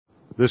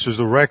This is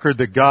the record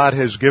that God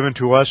has given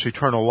to us,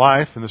 eternal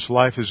life, and this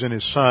life is in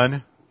His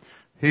Son.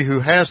 He who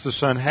has the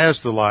Son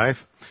has the life.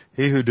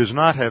 He who does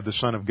not have the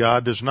Son of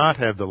God does not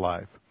have the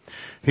life.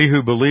 He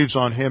who believes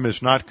on Him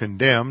is not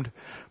condemned,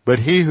 but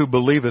he who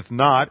believeth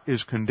not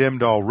is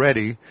condemned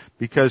already,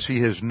 because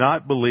he has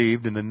not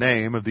believed in the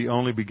name of the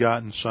only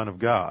begotten Son of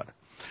God.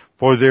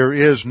 For there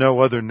is no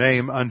other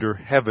name under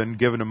heaven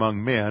given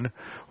among men,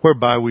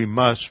 whereby we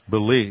must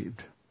believe.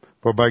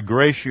 For by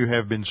grace you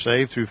have been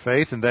saved through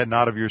faith, and that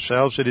not of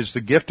yourselves. It is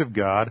the gift of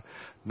God,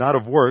 not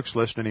of works,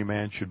 lest any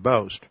man should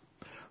boast.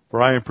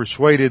 For I am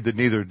persuaded that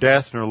neither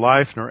death, nor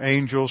life, nor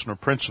angels, nor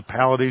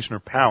principalities,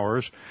 nor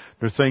powers,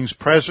 nor things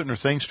present, nor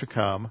things to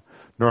come,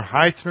 nor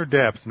height, nor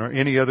depth, nor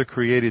any other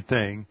created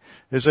thing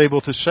is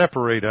able to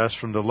separate us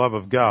from the love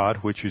of God,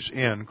 which is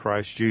in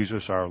Christ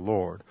Jesus our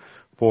Lord.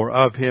 For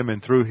of Him,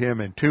 and through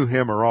Him, and to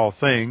Him are all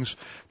things,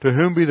 to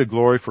whom be the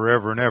glory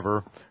forever and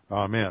ever.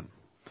 Amen.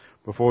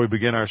 Before we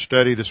begin our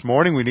study this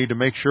morning, we need to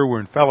make sure we're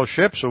in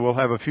fellowship, so we'll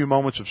have a few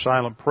moments of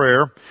silent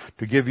prayer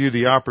to give you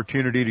the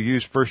opportunity to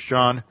use 1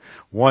 John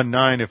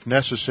 1:9 if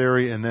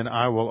necessary, and then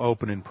I will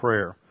open in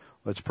prayer.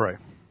 Let's pray.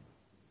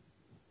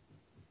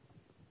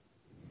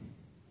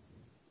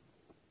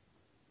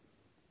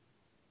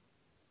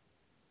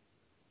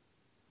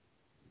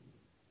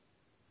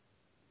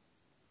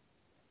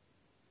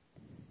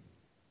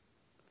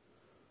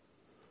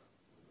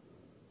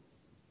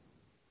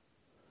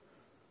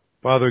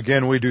 Father,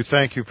 again, we do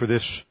thank you for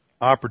this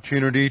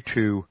opportunity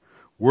to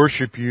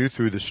worship you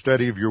through the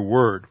study of your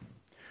word.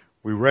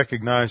 We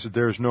recognize that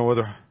there is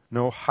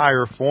no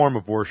higher form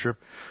of worship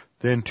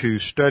than to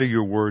study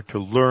your word, to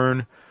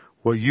learn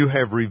what you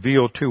have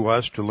revealed to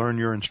us, to learn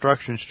your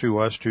instructions to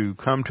us, to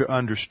come to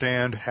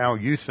understand how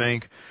you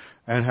think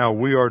and how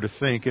we are to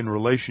think in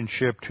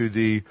relationship to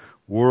the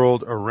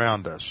world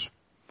around us.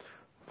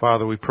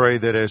 Father, we pray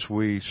that as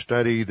we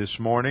study this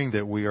morning,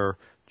 that we are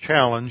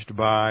challenged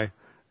by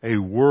a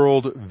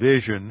world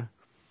vision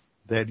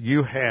that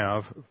you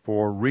have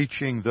for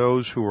reaching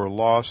those who are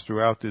lost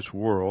throughout this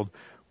world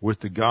with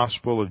the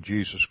gospel of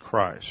Jesus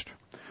Christ.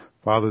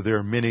 Father, there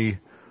are many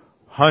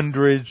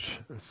hundreds,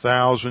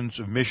 thousands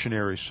of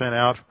missionaries sent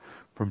out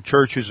from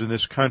churches in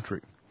this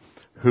country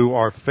who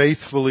are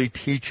faithfully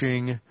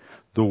teaching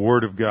the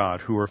Word of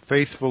God, who are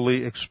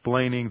faithfully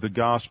explaining the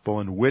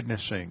gospel and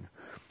witnessing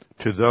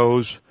to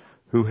those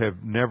who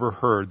have never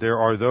heard. There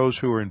are those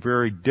who are in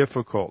very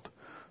difficult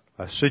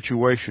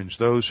situations,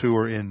 those who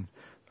are in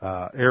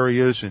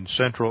areas in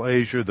Central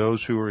Asia,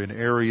 those who are in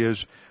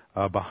areas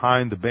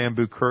behind the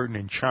bamboo curtain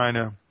in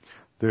China.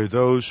 There are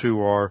those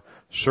who are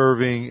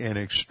serving in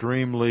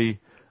extremely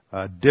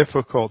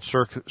difficult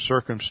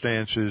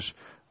circumstances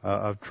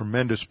of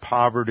tremendous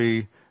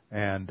poverty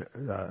and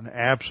an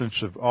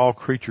absence of all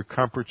creature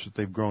comforts that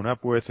they've grown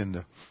up with in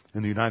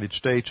the United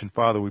States. And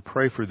Father, we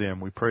pray for them.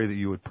 We pray that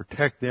you would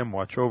protect them,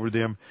 watch over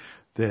them,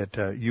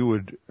 that you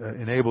would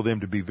enable them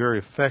to be very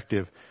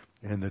effective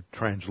in the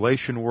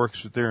translation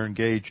works that they're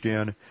engaged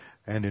in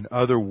and in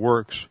other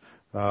works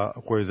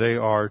where they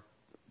are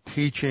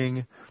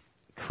teaching,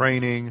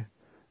 training,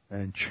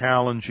 and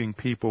challenging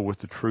people with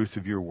the truth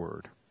of your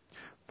word.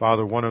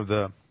 Father, one of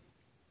the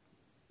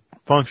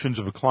functions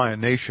of a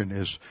client nation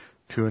is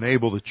to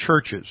enable the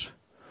churches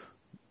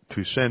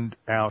to send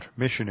out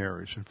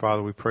missionaries. And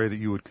Father, we pray that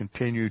you would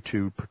continue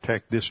to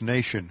protect this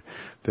nation,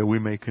 that we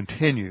may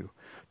continue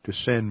to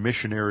send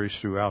missionaries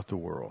throughout the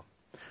world.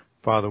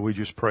 Father, we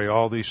just pray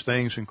all these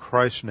things in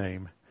Christ's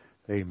name.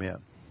 Amen.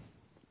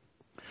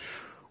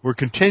 We're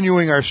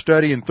continuing our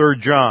study in 3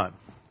 John.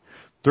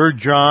 3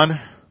 John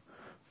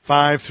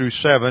 5 through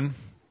 7,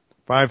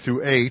 5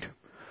 through 8.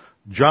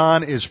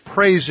 John is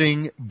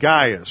praising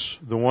Gaius,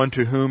 the one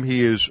to whom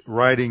he is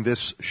writing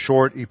this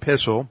short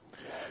epistle.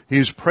 He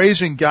is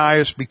praising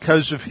Gaius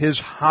because of his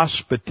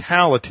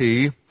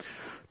hospitality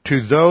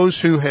to those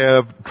who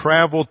have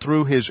traveled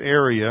through his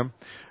area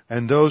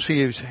and those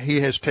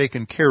he has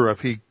taken care of.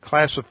 He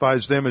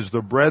classifies them as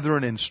the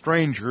brethren and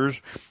strangers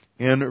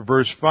in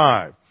verse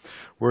 5,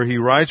 where he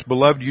writes,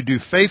 Beloved, you do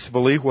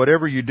faithfully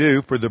whatever you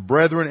do for the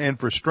brethren and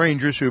for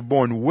strangers who have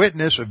borne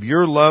witness of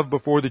your love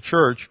before the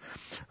church.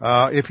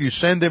 If you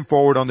send them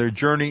forward on their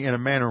journey in a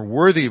manner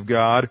worthy of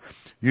God,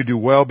 you do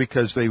well,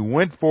 because they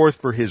went forth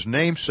for his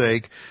name's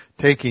sake,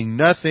 taking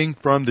nothing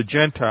from the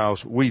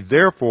Gentiles. We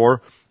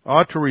therefore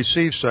ought to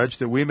receive such,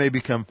 that we may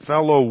become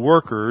fellow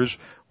workers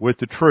with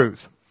the truth.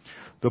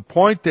 The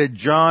point that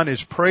John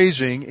is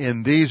praising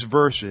in these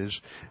verses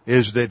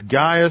is that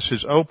Gaius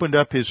has opened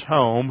up his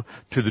home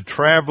to the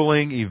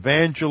traveling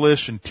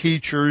evangelists and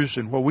teachers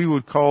and what we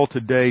would call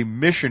today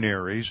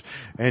missionaries,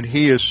 and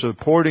he is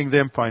supporting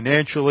them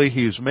financially.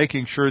 He is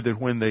making sure that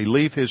when they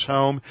leave his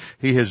home,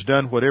 he has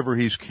done whatever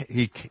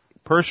he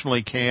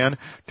personally can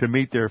to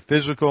meet their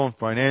physical and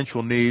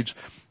financial needs,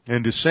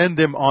 and to send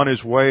them on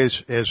his way,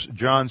 as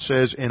John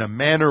says, in a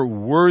manner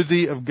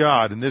worthy of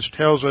God. And this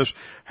tells us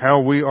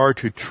how we are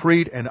to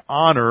treat and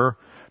honor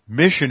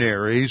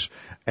missionaries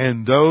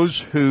and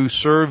those who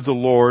serve the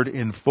Lord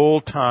in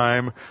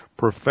full-time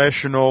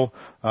professional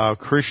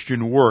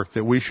Christian work,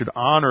 that we should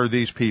honor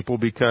these people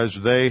because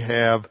they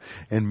have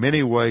in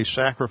many ways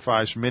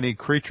sacrificed many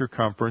creature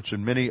comforts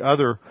and many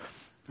other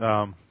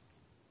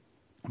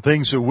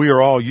things that we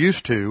are all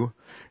used to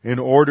in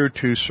order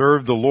to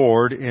serve the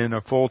Lord in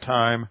a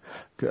full-time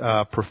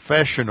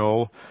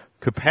professional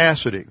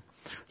capacity.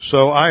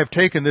 So I have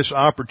taken this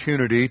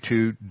opportunity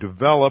to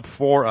develop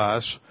for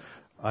us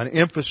an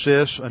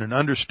emphasis and an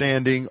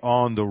understanding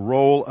on the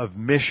role of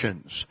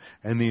missions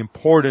and the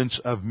importance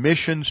of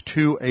missions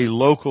to a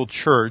local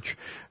church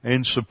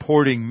in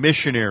supporting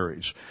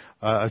missionaries.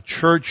 A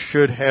church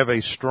should have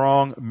a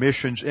strong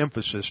missions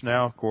emphasis.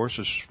 Now, of course,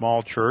 a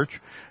small church,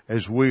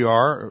 as we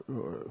are,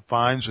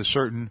 finds a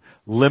certain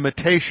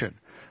limitation.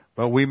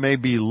 But we may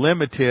be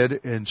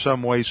limited in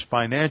some ways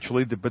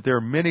financially, but there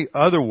are many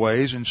other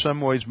ways, in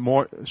some ways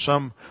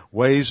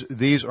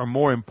these are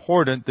more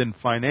important than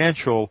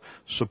financial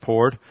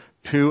support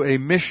to a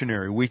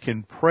missionary. We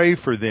can pray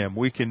for them.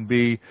 We can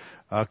be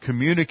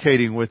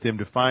communicating with them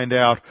to find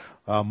out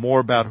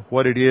more about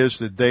what it is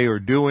that they are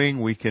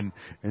doing. We can,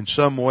 in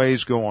some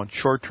ways, go on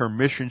short-term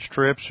missions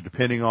trips,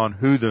 depending on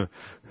who the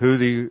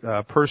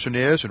person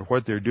is and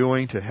what they're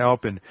doing to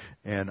help in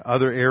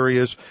other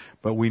areas.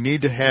 But we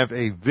need to have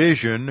a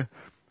vision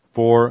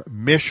for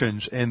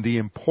missions and the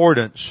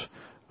importance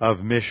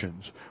of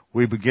missions.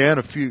 We began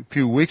a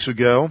few weeks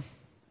ago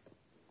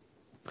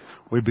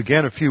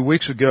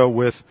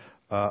with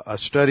a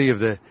study of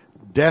the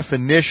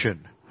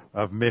definition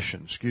of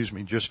missions. Excuse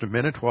me just a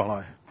minute while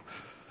I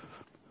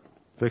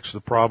fix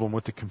the problem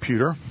with the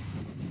computer.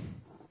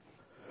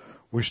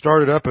 We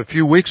started up a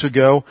few weeks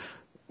ago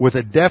with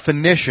a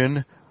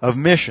definition of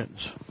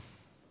missions.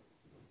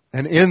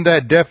 And in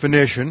that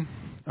definition,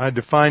 I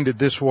defined it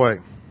this way: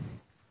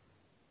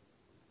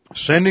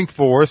 sending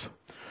forth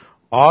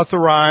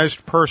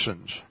authorized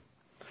persons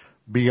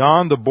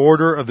beyond the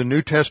border of the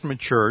New Testament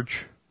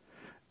church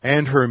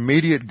and her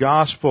immediate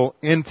gospel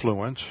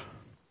influence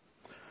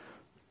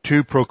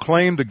to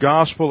proclaim the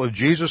gospel of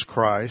Jesus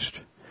Christ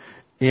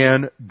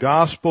in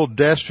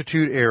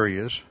gospel-destitute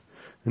areas,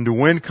 and to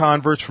win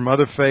converts from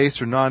other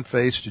faiths or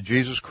non-faiths to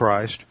Jesus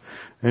Christ,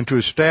 and to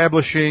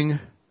establishing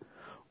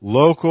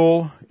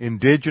local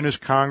indigenous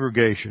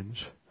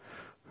congregations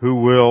who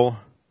will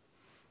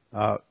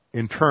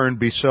in turn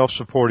be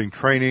self-supporting,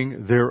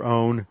 training their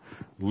own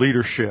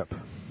leadership.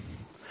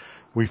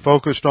 We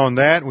focused on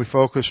that. We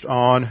focused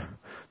on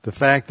the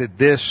fact that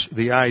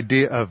the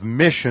idea of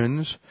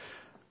missions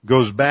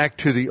goes back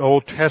to the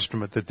Old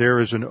Testament, that there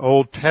is an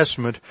Old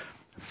Testament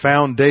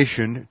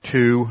foundation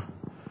to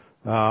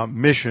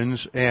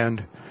missions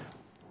and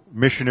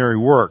missionary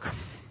work.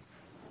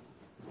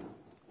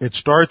 It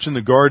starts in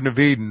the Garden of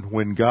Eden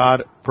when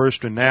God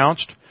first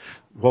announced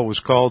what was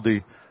called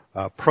the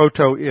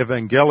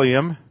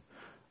proto-evangelium,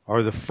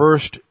 or the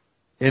first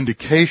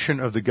indication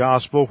of the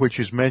gospel, which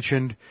is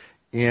mentioned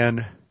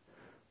in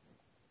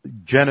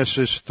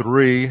Genesis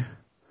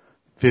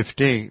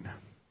 3:15.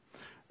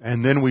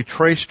 And then we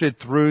traced it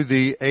through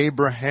the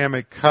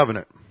Abrahamic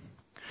covenant.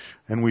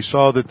 And we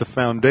saw that the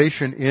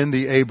foundation in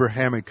the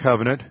Abrahamic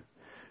covenant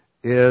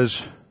is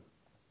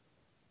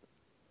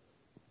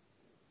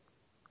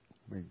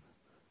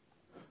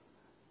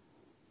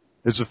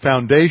a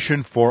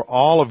foundation for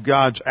all of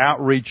God's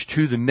outreach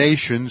to the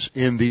nations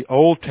in the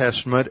Old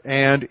Testament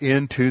and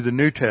into the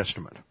New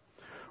Testament.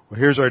 Well,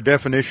 here's our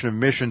definition of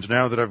missions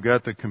now that I've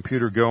got the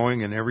computer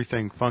going and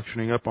everything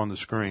functioning up on the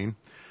screen.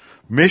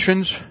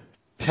 Missions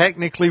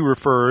technically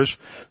refers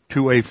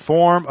to a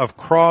form of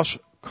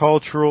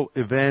cross-cultural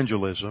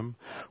evangelism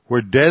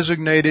where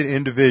designated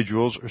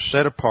individuals are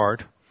set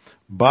apart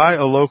by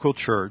a local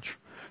church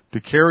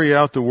to carry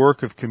out the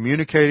work of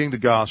communicating the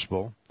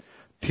gospel,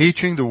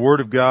 teaching the Word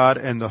of God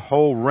and the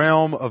whole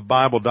realm of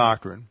Bible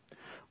doctrine,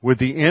 with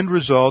the end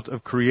result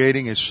of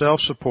creating a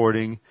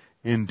self-supporting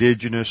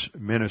indigenous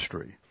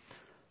ministry.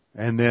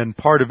 And then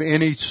part of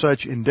any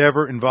such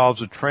endeavor involves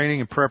the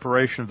training and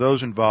preparation of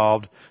those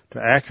involved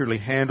to accurately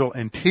handle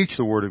and teach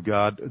the Word of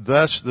God.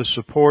 Thus, the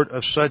support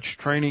of such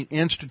training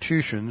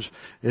institutions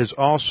is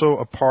also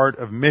a part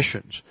of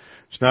missions.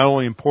 It's not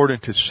only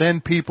important to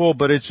send people,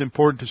 but it's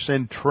important to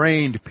send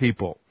trained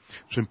people.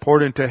 It's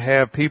important to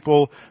have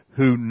people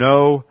who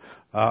know,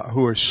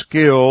 who are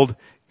skilled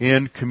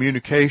in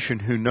communication,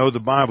 who know the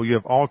Bible. You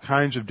have all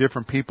kinds of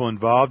different people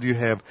involved. You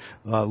have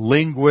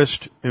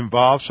linguists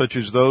involved, such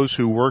as those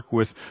who work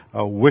with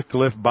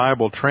Wycliffe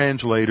Bible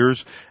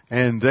translators,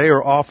 and they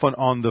are often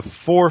on the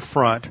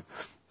forefront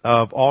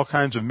of all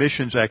kinds of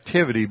missions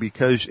activity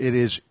because it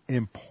is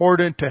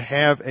important to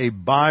have a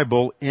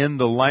Bible in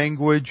the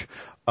language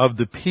of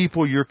the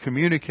people you're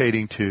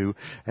communicating to,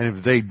 and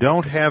if they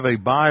don't have a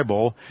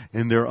Bible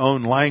in their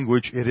own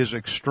language, it is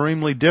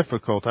extremely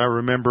difficult. I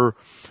remember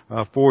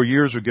 4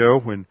 years ago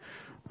when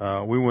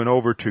we went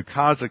over to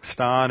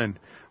Kazakhstan and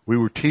we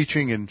were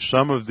teaching, and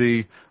some of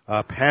the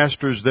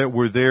pastors that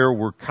were there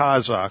were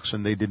Kazakhs,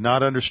 and they did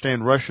not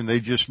understand Russian. They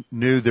just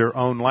knew their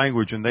own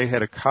language, and they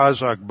had a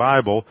Kazakh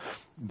Bible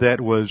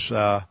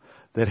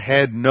that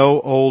had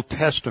no Old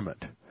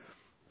Testament.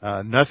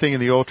 Nothing in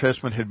the Old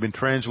Testament had been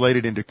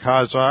translated into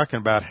Kazakh,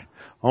 and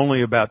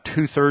only about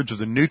 2/3 of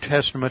the New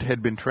Testament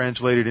had been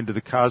translated into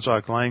the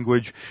Kazakh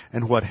language,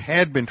 and what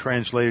had been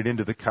translated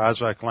into the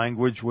Kazakh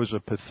language was a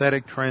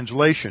pathetic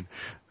translation.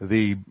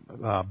 The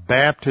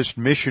Baptist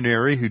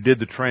missionary who did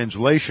the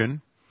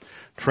translation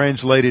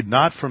translated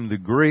not from the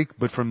Greek,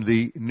 but from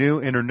the New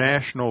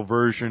International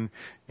Version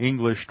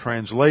English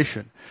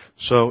translation.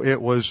 So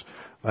it was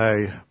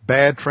a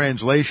bad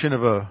translation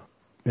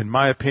in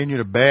my opinion,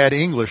 a bad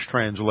English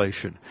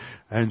translation.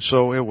 And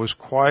so it was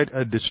quite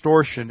a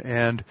distortion,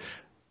 and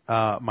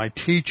my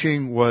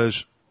teaching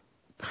was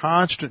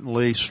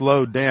constantly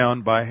slowed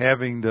down by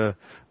having the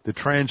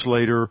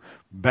translator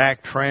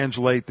back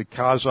translate the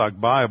Kazakh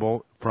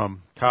Bible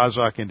from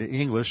Kazakh into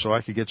English so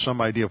I could get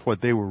some idea of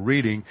what they were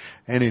reading.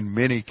 And in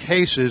many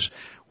cases,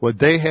 what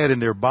they had in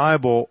their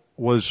Bible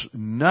was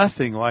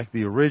nothing like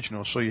the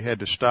original, so you had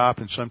to stop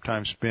and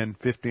sometimes spend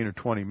 15 or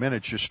 20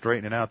 minutes just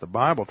straightening out the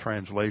Bible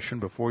translation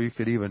before you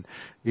could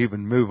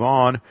even move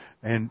on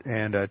and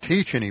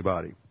teach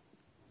anybody.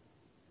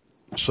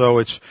 So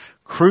it's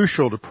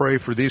crucial to pray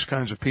for these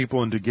kinds of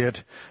people and to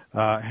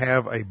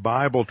have a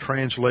Bible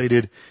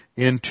translated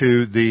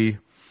into the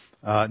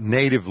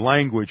native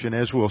language. And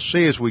as we'll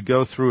see as we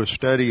go through a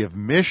study of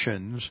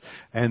missions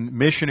and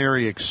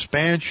missionary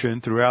expansion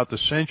throughout the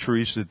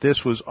centuries, that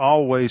this was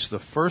always the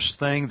first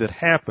thing that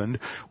happened,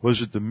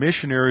 was that the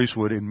missionaries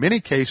would, in many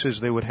cases,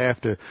 they would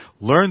have to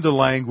learn the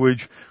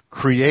language,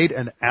 create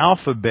an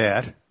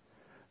alphabet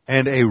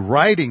and a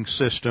writing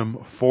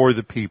system for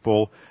the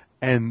people,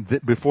 and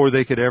before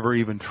they could ever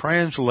even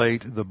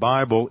translate the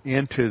Bible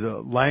into the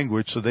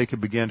language so they could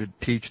begin to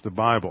teach the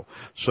Bible.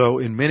 So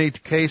in many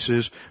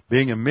cases,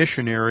 being a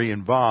missionary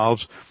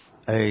involves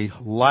a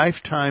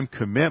lifetime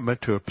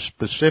commitment to a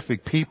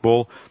specific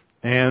people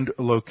and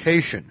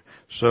location.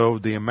 So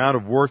the amount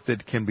of work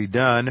that can be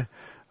done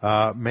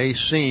may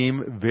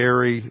seem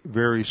very,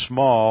 very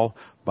small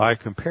by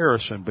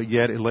comparison, but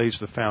yet it lays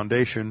the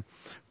foundation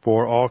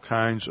for all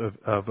kinds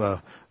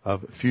of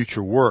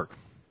future work.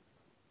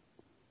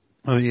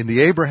 In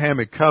the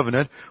Abrahamic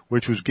covenant,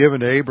 which was given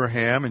to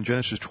Abraham in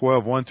Genesis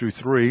 12:1 through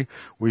 3,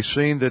 we've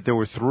seen that there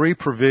were three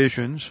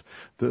provisions: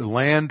 the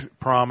land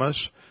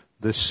promise,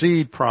 the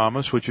seed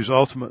promise, which is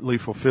ultimately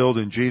fulfilled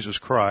in Jesus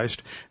Christ,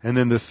 and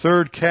then the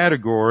third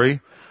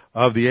category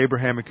of the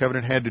Abrahamic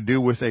covenant had to do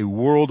with a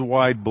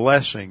worldwide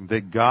blessing,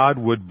 that God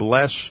would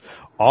bless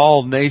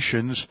all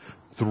nations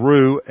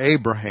through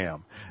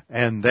Abraham.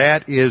 And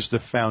that is the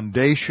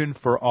foundation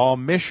for all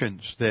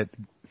missions, that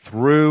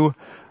through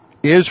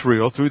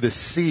Israel, through the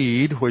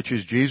seed, which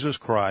is Jesus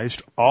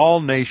Christ,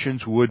 all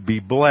nations would be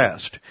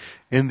blessed.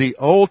 In the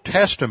Old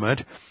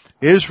Testament,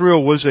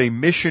 Israel was a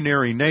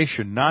missionary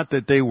nation, not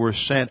that they were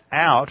sent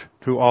out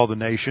to all the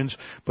nations,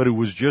 but it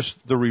was just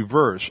the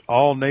reverse.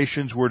 All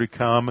nations were to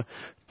come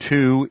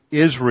to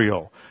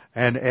Israel.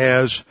 And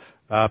as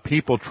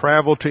people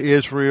traveled to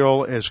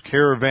Israel, as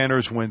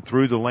caravanners went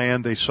through the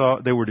land,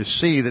 they were to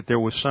see that there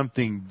was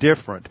something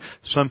different,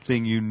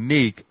 something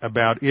unique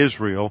about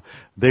Israel.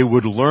 They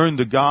would learn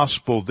the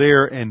gospel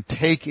there and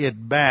take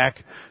it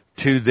back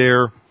to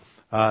their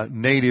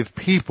native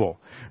people.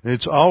 And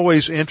it's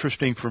always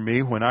interesting for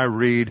me when I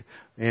read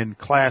in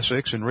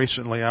classics, and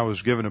recently I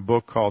was given a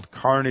book called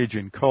Carnage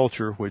and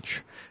Culture,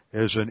 which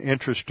is an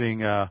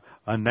interesting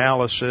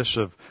analysis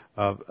of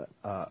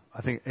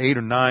I think 8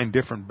 or 9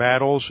 different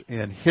battles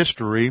in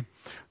history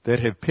that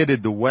have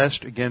pitted the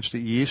West against the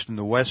East, and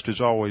the West has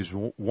always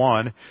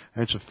won.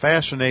 And it's a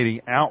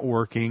fascinating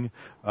outworking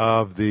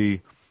of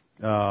the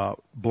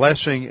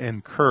blessing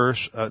and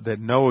curse that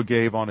Noah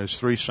gave on his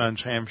 3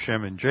 sons, Ham,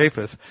 Shem, and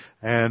Japheth.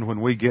 And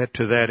when we get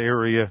to that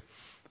area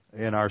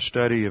in our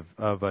study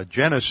of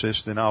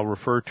Genesis, then I'll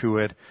refer to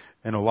it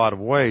in a lot of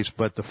ways.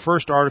 But the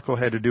first article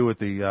had to do with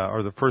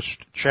the first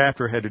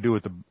chapter had to do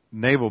with the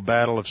naval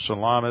battle of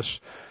Salamis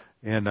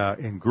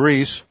in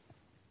Greece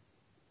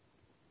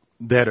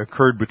that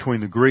occurred between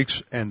the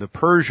Greeks and the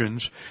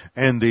Persians.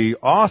 And the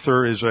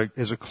author is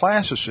a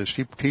classicist.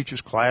 He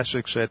teaches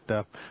classics at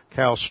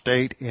Cal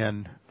State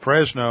in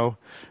Fresno,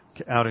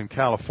 out in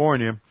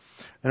California.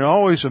 And it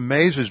always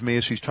amazes me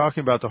as he's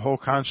talking about the whole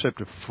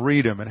concept of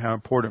freedom and how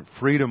important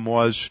freedom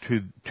was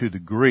to the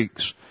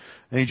Greeks.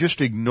 And he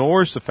just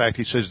ignores the fact,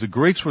 he says the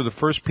Greeks were the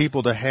first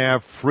people to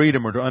have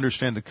freedom or to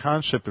understand the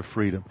concept of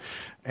freedom.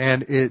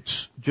 And it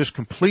just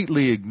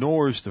completely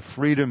ignores the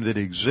freedom that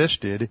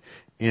existed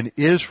in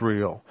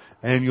Israel.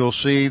 And you'll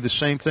see the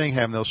same thing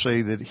happen. They'll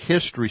say that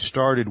history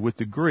started with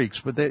the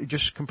Greeks, but that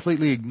just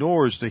completely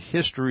ignores the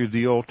history of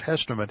the Old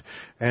Testament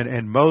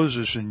and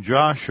Moses and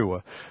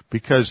Joshua,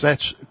 because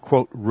that's,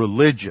 quote,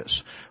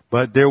 religious.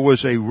 But there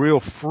was a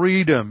real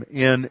freedom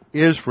in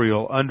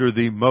Israel under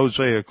the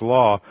Mosaic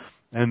law.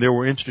 and there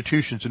were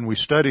institutions, and we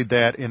studied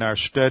that in our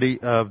study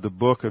of the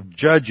book of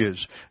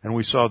Judges, and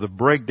we saw the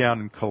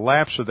breakdown and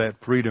collapse of that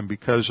freedom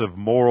because of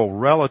moral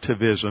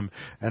relativism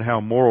and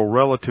how moral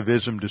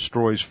relativism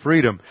destroys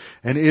freedom.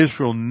 And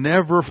Israel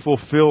never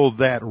fulfilled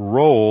that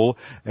role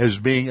as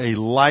being a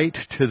light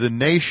to the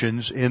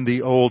nations in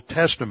the Old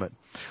Testament.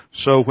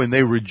 So when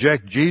they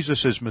reject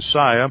Jesus as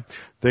Messiah,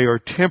 they are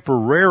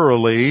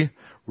temporarily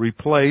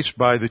replaced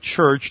by the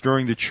church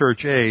during the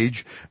church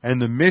age,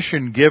 and the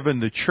mission given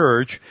the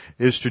church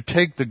is to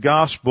take the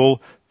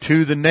gospel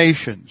to the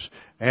nations.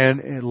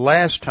 And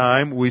last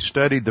time we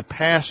studied the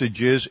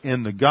passages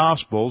in the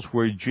Gospels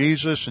where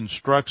Jesus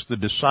instructs the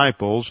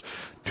disciples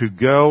to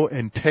go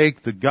and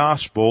take the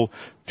gospel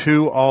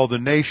to all the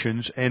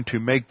nations and to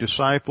make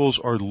disciples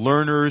or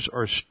learners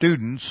or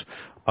students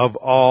of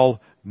all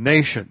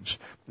nations.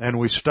 And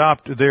we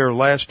stopped there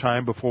last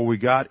time before we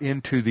got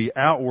into the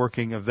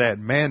outworking of that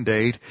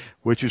mandate,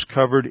 which is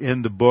covered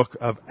in the book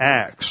of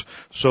Acts.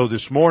 So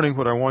this morning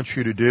what I want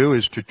you to do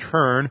is to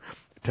turn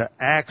to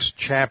Acts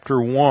chapter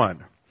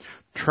 1.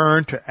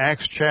 Turn to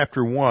Acts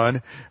chapter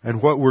 1,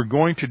 and what we're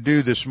going to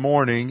do this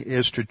morning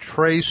is to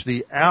trace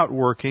the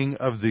outworking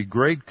of the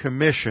Great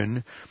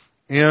Commission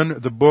in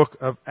the book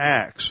of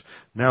Acts.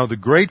 Now the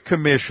Great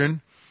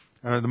Commission,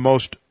 the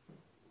most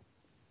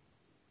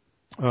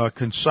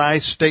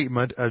concise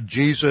statement of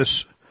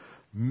Jesus'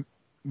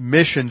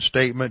 mission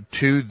statement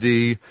to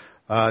the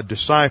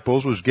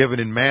disciples was given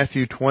in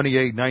Matthew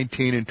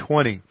 28:19 and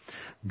 20.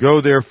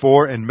 Go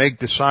therefore and make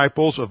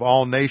disciples of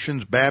all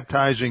nations,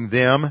 baptizing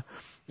them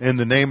in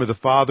the name of the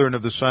Father and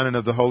of the Son and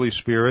of the Holy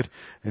Spirit,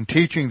 and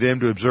teaching them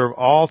to observe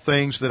all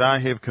things that I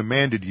have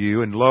commanded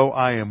you. And lo,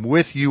 I am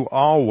with you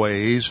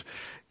always,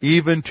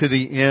 even to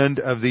the end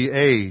of the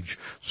age.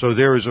 So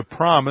there is a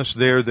promise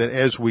there that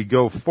as we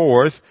go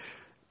forth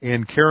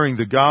in carrying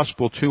the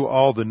gospel to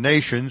all the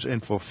nations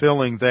and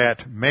fulfilling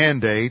that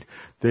mandate,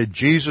 that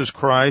Jesus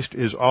Christ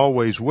is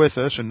always with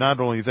us. And not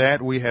only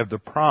that, we have the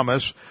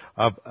promise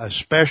of a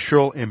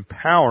special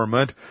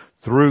empowerment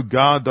through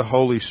God the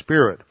Holy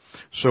Spirit.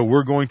 So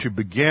we're going to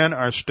begin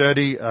our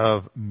study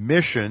of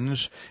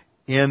missions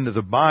in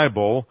the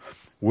Bible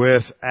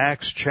with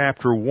Acts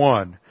chapter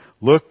 1.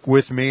 Look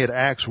with me at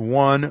Acts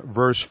 1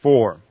 verse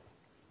 4.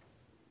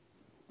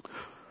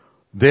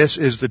 This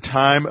is the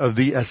time of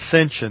the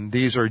ascension.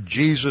 These are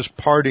Jesus'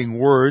 parting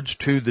words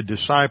to the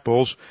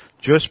disciples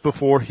just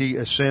before he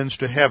ascends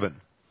to heaven.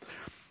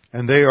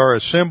 And they are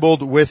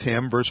assembled with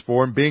him, verse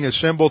 4, and being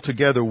assembled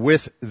together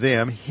with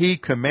them, he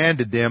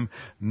commanded them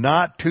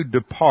not to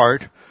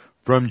depart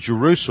from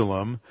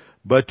Jerusalem,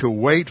 but to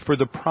wait for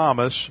the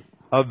promise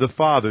of the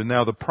Father.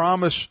 Now the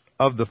promise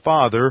of the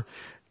Father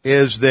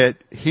is that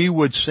he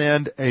would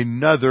send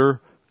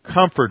another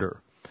comforter,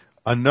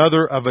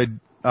 another of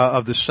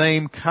the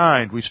same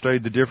kind. We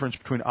studied the difference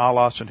between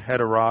allos and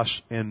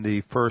heteros in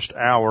the first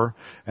hour,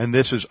 and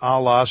this is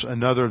allos,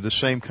 another of the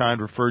same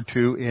kind referred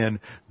to in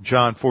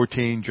John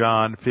 14,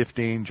 John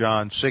 15,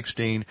 John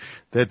 16,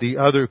 that the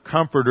other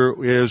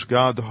comforter is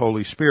God the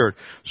Holy Spirit.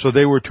 So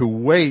they were to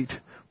wait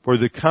for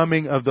the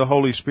coming of the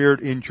Holy Spirit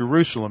in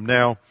Jerusalem.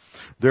 Now,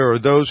 there are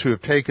those who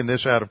have taken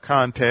this out of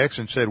context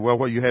and said, well,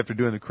 what you have to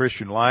do in the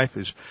Christian life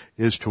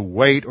is to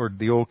wait, or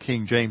the old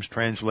King James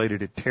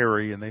translated it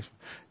tarry, and they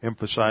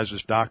emphasize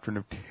this doctrine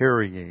of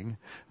tarrying.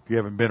 If you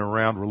haven't been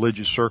around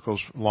religious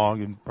circles long,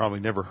 you've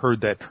probably never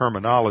heard that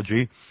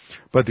terminology.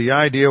 But the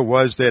idea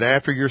was that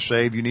after you're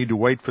saved, you need to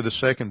wait for the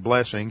second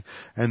blessing,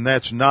 and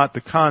that's not the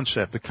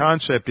concept. The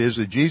concept is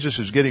that Jesus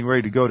is getting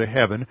ready to go to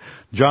heaven.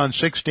 John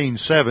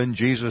 16:7,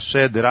 Jesus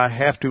said that I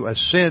have to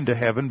ascend to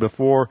heaven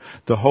before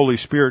the Holy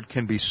Spirit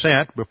can be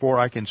sent, before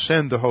I can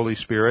send the Holy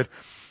Spirit.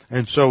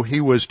 And so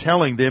he was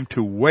telling them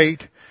to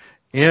wait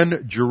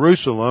in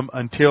Jerusalem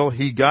until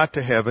he got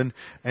to heaven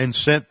and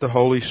sent the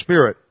Holy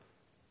Spirit.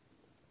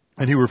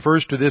 And he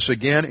refers to this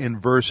again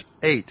in verse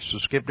 8. So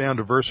skip down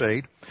to verse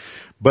 8.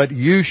 But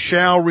you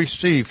shall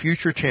receive,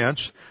 future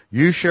tense,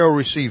 you shall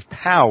receive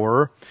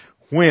power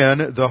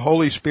when the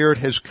Holy Spirit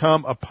has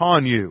come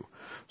upon you.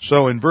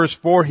 So in verse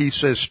 4 he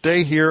says,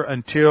 stay here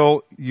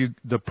until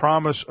the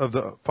promise of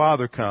the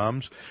Father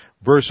comes.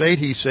 Verse 8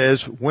 he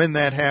says, when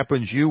that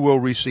happens, you will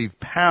receive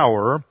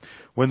power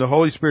when the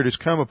Holy Spirit has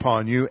come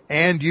upon you,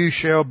 and you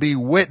shall be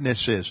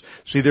witnesses.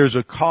 See, there's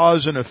a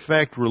cause and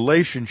effect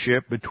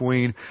relationship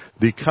between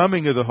the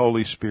coming of the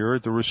Holy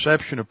Spirit, the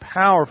reception of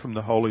power from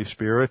the Holy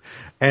Spirit,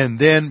 and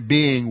then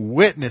being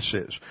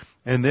witnesses.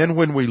 And then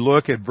when we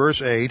look at verse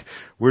 8,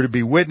 we're to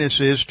be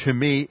witnesses to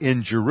me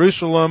in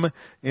Jerusalem,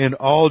 in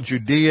all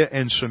Judea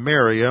and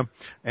Samaria,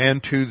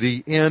 and to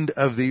the end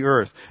of the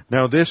earth.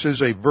 Now this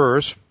is a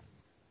verse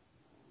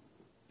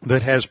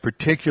that has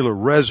particular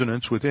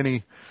resonance with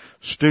any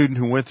student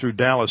who went through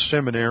Dallas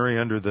Seminary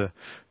under the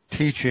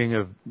teaching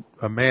of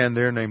a man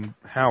there named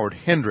Howard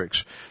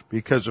Hendricks.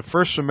 Because the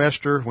first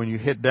semester, when you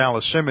hit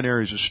Dallas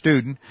Seminary as a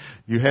student,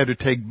 you had to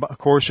take a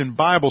course in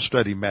Bible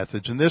study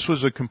methods. And this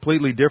was a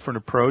completely different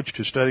approach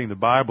to studying the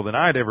Bible than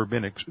I'd ever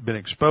been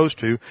exposed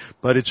to,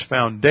 but it's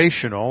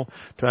foundational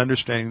to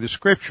understanding the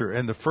Scripture.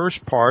 And the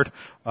first part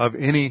of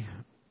any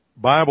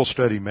Bible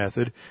study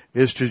method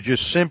is to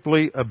just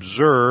simply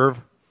observe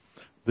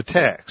the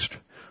text.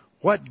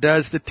 What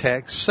does the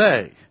text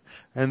say?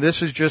 And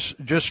this is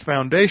just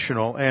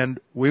foundational, and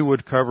we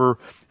would cover,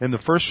 in the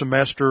first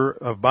semester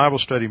of Bible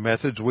study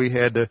methods, we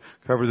had to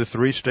cover the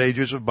 3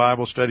 stages of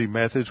Bible study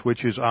methods,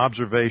 which is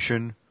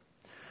observation,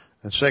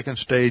 and second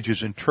stage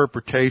is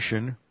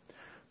interpretation,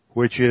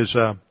 which is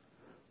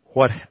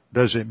what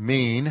does it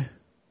mean?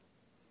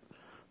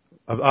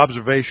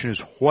 Observation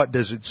is what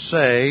does it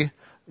say?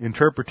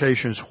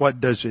 Interpretation is what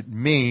does it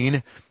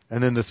mean?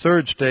 And then the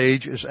third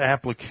stage is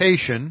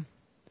application.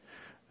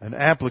 And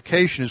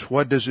application is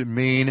what does it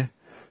mean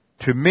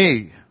to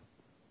me?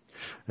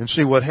 And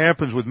see, what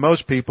happens with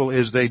most people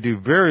is they do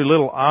very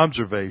little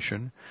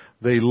observation,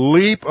 they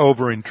leap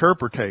over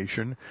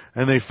interpretation,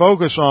 and they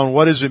focus on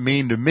what does it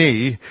mean to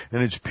me,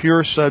 and it's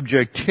pure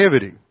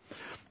subjectivity.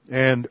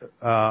 And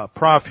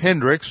Prof.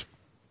 Hendricks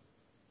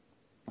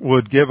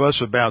would give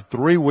us about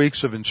 3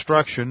 weeks of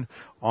instruction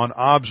on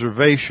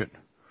observation.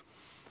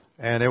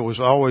 And it was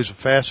always a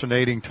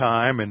fascinating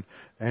time,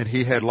 and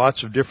he had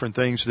lots of different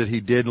things that he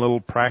did,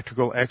 little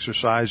practical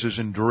exercises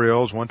and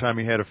drills. One time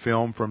he had a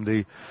film from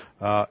the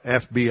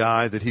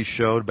FBI that he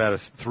showed, about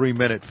a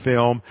 3-minute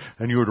film,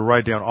 and you were to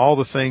write down all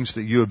the things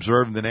that you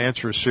observed and then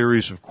answer a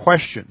series of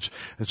questions.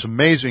 It's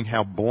amazing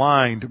how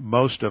blind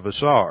most of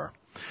us are.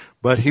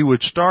 But he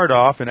would start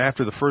off, and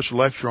after the first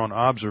lecture on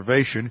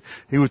observation,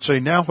 he would say,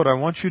 now what I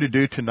want you to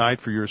do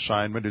tonight for your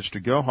assignment is to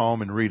go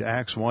home and read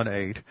Acts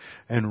 1:8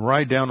 and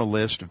write down a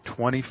list of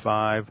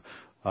 25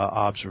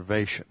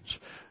 observations.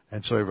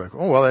 And so everybody would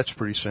go, oh, well, that's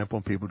pretty simple.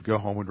 And people would go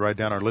home and write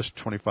down our list of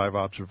 25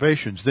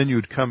 observations. Then you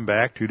would come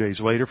back 2 days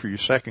later for your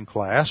second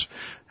class,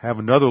 have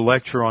another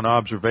lecture on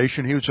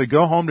observation. He would say,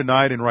 go home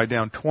tonight and write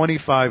down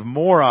 25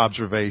 more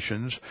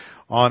observations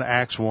on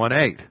Acts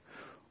 1:8.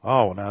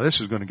 Oh, now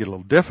this is going to get a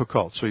little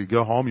difficult. So you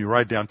go home, you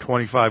write down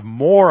 25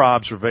 more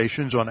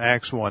observations on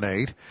Acts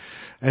 1:8,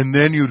 and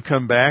then you'd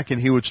come back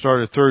and he would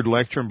start a third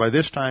lecture, and by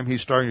this time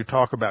he's starting to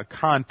talk about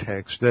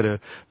context, that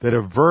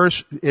a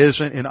verse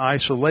isn't in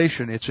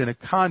isolation, it's in a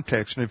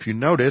context. And if you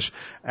notice,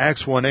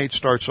 Acts 1:8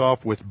 starts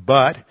off with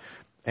but,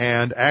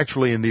 and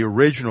actually in the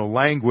original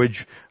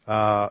language,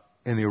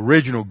 in the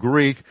original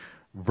Greek,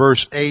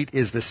 verse 8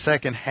 is the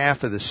second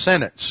half of the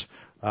sentence.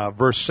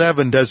 Verse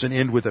 7 doesn't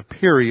end with a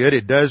period.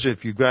 It does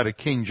if you've got a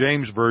King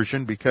James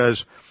version,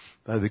 because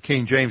the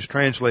King James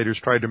translators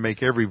tried to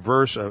make every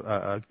verse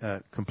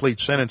a complete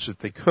sentence that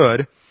they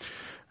could.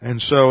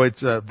 And so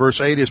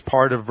verse 8 is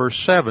part of verse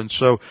 7.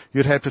 So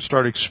you'd have to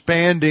start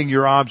expanding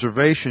your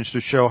observations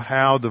to show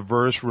how the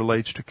verse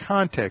relates to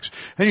context.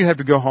 And you have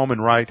to go home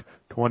and write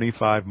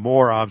 25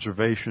 more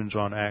observations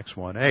on Acts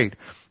 1:8.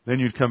 Then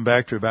you'd come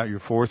back to about your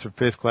 4th or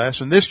 5th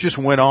class, and this just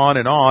went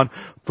on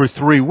for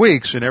 3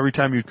 weeks. And every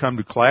time you'd come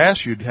to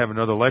class, you'd have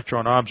another lecture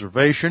on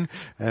observation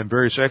and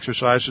various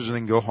exercises, and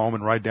then go home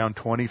and write down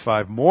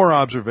 25 more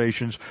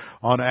observations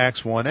on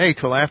Acts 1:8.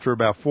 Till after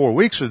about 4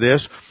 weeks of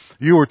this,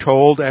 you were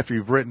told, after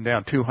you've written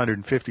down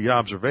 250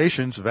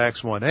 observations of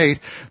Acts 1:8,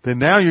 then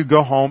now you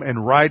go home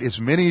and write as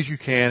many as you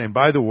can. And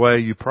by the way,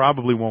 you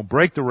probably won't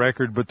break the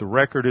record, but the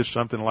record is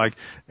something like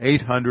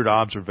 800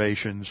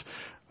 observations,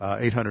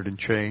 800 and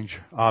change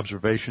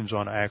observations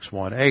on Acts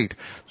 1:8.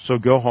 So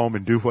go home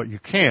and do what you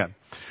can.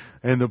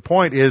 And the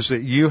point is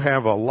that you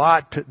have a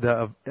lot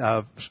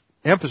of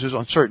emphasis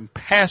on certain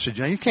passage.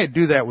 Now you can't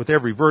do that with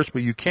every verse,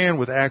 but you can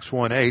with Acts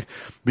 1:8,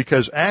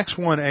 because Acts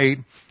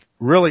 1:8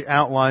 really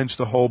outlines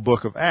the whole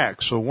book of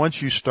Acts. So once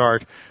you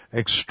start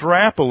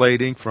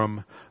extrapolating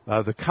from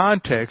the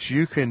context,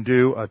 you can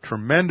do a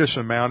tremendous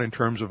amount in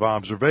terms of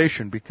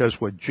observation, because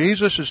what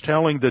Jesus is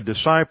telling the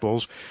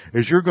disciples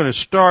is you're going to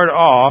start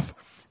off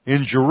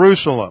in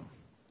Jerusalem,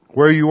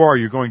 where you are.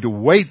 You're going to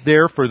wait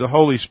there for the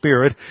Holy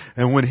Spirit,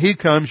 and when He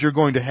comes, you're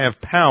going to have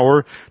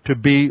power to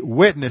be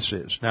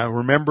witnesses. Now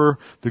remember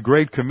the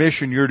Great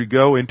Commission, you're to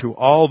go into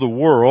all the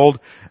world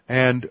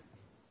and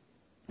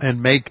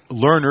make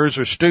learners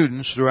or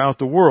students throughout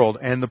the world.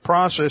 And the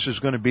process is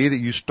going to be that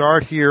you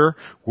start here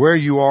where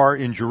you are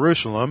in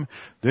Jerusalem,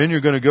 then you're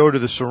going to go to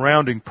the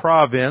surrounding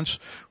province,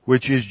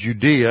 which is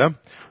Judea,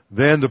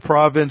 then the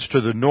province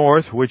to the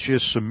north, which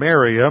is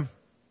Samaria,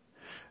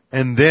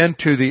 and then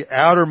to the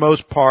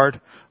outermost part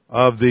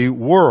of the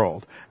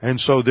world. And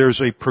so there's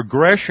a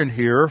progression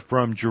here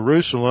from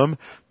Jerusalem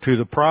to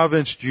the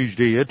province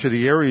Judea, to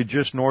the area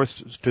just north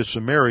to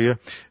Samaria,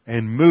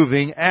 and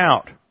moving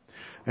out.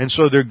 And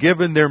so they're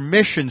given their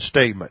mission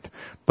statement.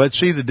 But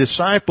see, the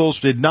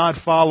disciples did not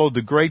follow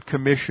the Great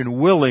Commission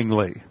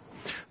willingly.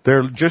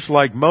 They're just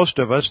like most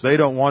of us. They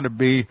don't want to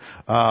be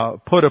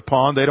put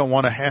upon. They don't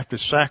want to have to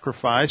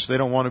sacrifice. They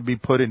don't want to be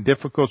put in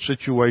difficult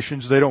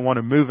situations. They don't want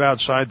to move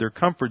outside their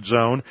comfort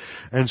zone.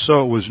 And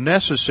so it was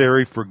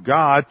necessary for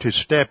God to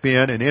step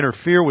in and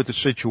interfere with the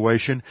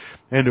situation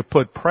and to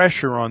put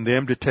pressure on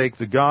them to take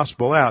the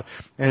gospel out.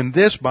 And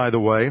this, by the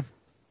way,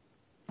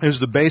 is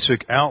the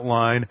basic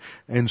outline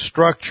and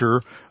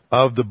structure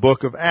of the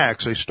book of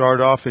Acts. They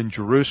start off in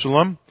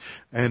Jerusalem,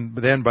 and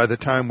then by the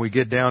time we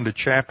get down to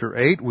chapter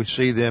 8, we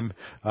see them,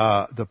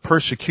 the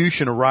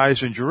persecution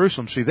arise in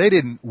Jerusalem. See, they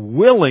didn't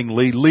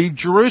willingly leave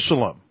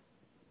Jerusalem.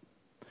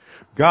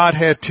 God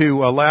had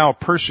to allow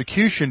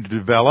persecution to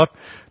develop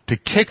to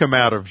kick them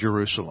out of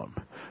Jerusalem.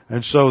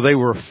 And so they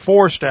were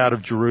forced out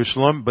of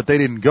Jerusalem, but they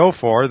didn't go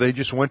far. They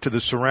just went to the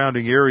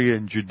surrounding area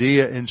in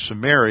Judea and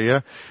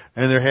Samaria,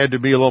 and there had to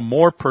be a little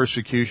more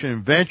persecution.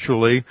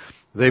 Eventually,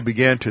 they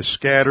began to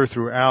scatter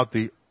throughout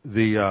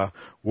the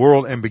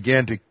world and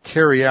began to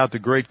carry out the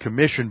Great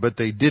Commission, but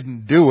they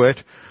didn't do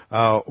it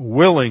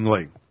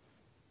willingly.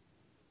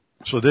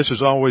 So this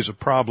is always a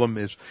problem,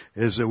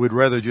 is that we'd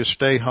rather just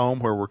stay home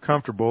where we're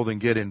comfortable than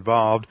get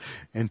involved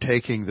in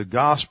taking the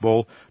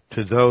gospel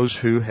to those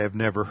who have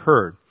never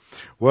heard.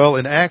 Well,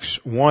 in Acts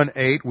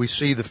 1:8, we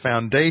see the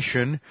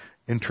foundation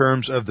in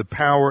terms of the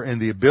power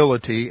and the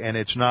ability, and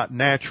it's not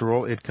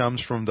natural. It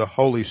comes from the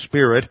Holy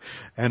Spirit,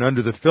 and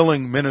under the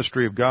filling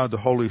ministry of God, the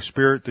Holy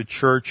Spirit, the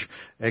church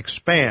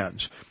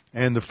expands.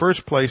 And the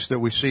first place that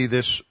we see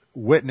this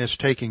witness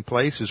taking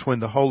place is when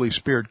the Holy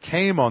Spirit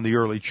came on the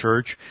early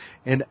church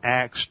in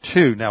Acts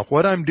 2. Now,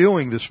 what I'm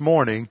doing this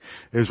morning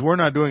is we're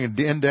not doing an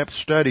in-depth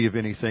study of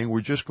anything.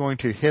 We're just going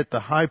to hit the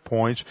high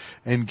points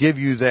and give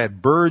you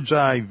that bird's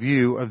eye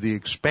view of the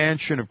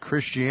expansion of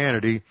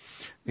Christianity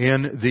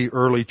in the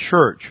early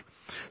church.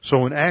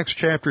 So in Acts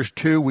chapter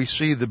 2, we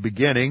see the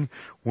beginning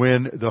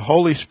when the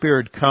Holy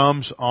Spirit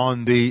comes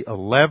on the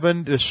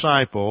 11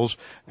 disciples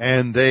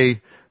and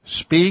they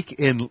speak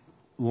in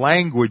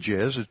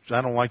languages.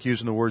 I don't like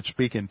using the word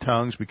speak in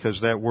tongues because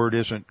that word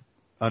isn't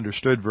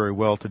understood very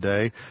well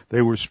today.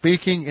 They were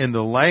speaking in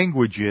the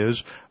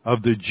languages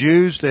of the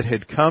Jews that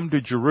had come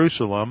to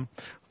Jerusalem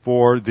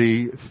for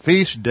the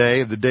feast day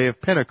of the day of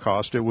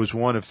Pentecost. It was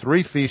one of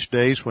 3 feast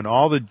days when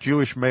all the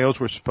Jewish males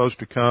were supposed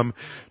to come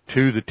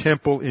to the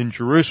temple in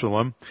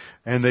Jerusalem,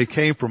 and they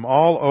came from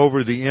all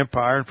over the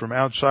empire and from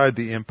outside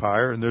the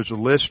empire, and there's a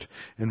list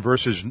in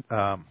verses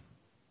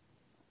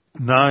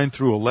 9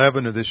 through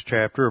 11 of this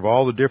chapter of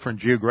all the different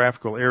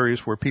geographical areas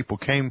where people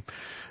came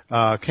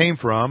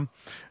from.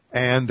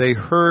 And they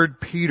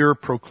heard Peter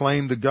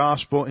proclaim the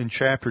gospel in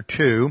chapter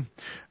 2,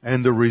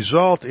 and the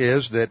result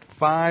is that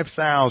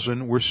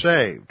 5,000 were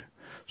saved.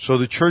 So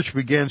the church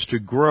begins to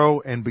grow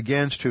and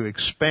begins to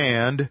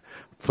expand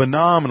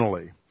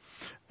phenomenally.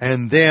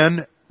 And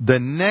then the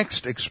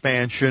next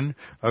expansion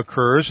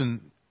occurs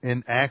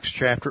in Acts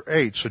chapter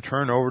 8. So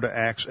turn over to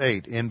Acts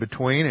 8. In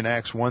between, in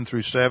Acts 1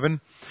 through 7,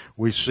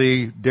 we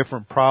see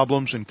different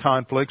problems and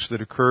conflicts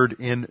that occurred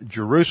in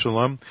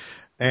Jerusalem.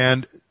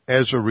 And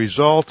as a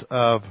result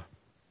of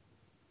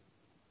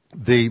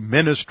the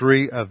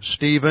ministry of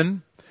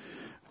Stephen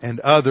and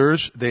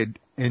others, they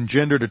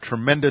engendered a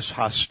tremendous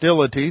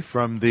hostility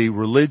from the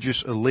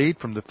religious elite,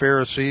 from the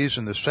Pharisees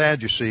and the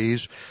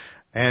Sadducees,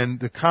 and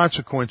the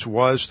consequence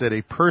was that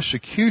a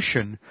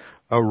persecution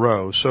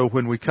arose. So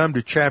when we come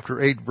to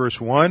chapter 8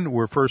 verse 1,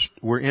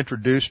 we're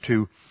introduced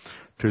to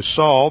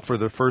Saul for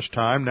the first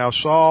time. Now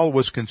Saul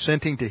was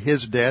consenting to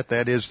his death,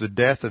 that is the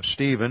death of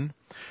Stephen.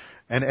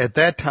 And at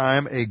that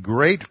time, a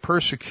great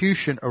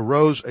persecution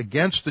arose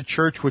against the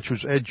church which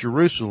was at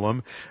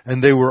Jerusalem,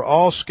 and they were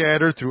all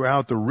scattered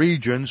throughout the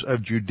regions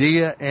of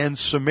Judea and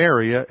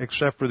Samaria,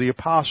 except for the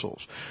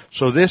apostles.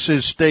 So this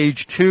is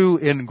stage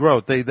 2 in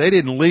growth. They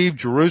didn't leave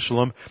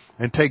Jerusalem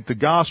and take the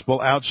gospel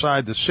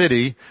outside the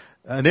city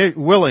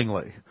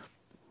willingly.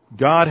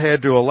 God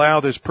had to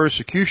allow this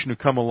persecution to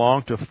come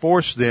along to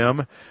force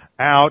them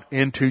out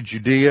into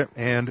Judea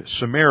and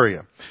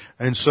Samaria.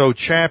 And so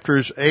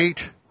chapters 8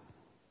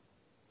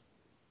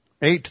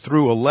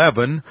 through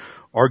 11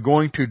 are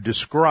going to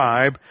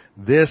describe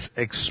this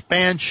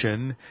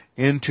expansion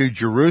into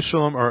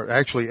Jerusalem, or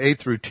actually 8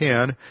 through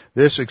 10,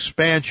 this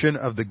expansion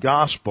of the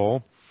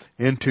gospel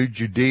into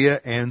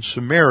Judea and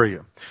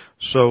Samaria.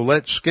 So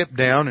let's skip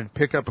down and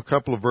pick up a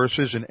couple of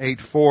verses. In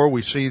 8:4,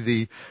 we see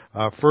the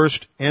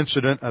first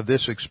incident of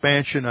this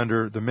expansion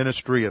under the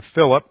ministry of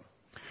Philip.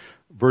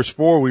 Verse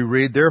 4 we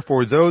read,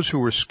 "Therefore those who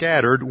were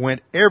scattered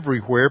went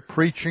everywhere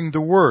preaching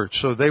the word."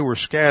 So they were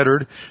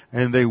scattered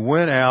and they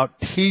went out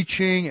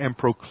teaching and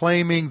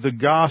proclaiming the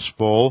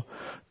gospel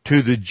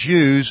to the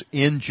Jews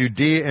in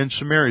Judea and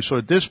Samaria. So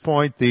at this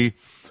point the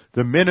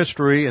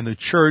ministry and the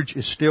church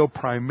is still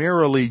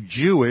primarily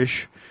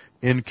Jewish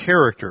in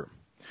character.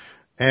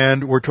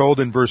 And we're told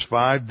in verse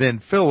 5, "Then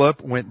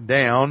Philip went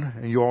down,"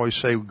 and you always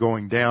say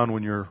going down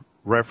when you're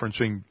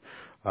referencing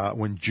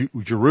when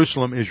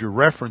Jerusalem is your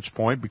reference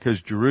point,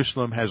 because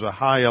Jerusalem has a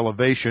high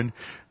elevation,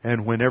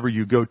 and whenever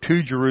you go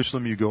to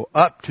Jerusalem, you go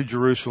up to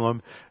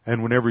Jerusalem,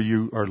 and whenever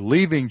you are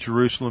leaving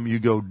Jerusalem, you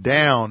go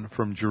down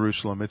from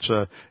Jerusalem.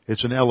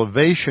 It's an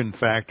elevation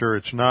factor.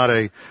 It's not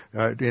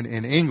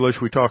in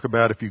English we talk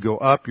about if you go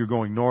up, you're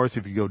going north,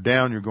 if you go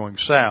down, you're going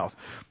south.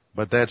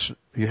 But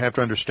you have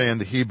to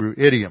understand the Hebrew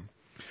idiom.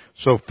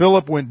 So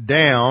Philip went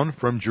down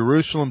from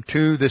Jerusalem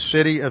to the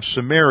city of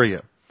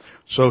Samaria.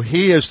 So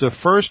he is the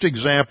first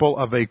example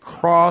of a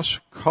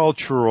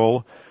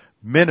cross-cultural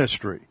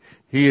ministry.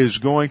 he is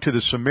going to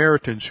the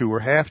Samaritans, who were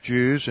half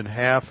Jews and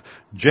half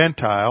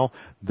Gentile.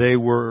 They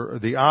were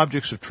the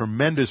objects of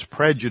tremendous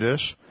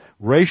prejudice,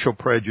 racial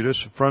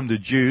prejudice from the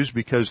Jews,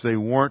 because they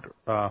weren't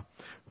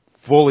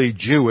fully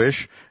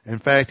Jewish. In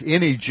fact,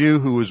 any Jew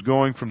who was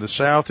going from the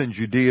south in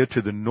Judea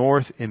to the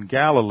north in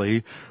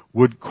Galilee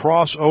would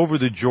cross over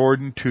the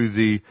Jordan to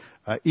the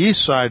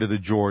east side of the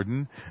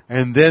Jordan,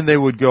 and then they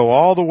would go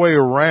all the way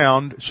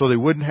around so they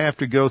wouldn't have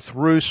to go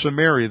through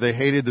Samaria. They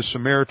hated the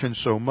Samaritans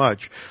so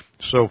much.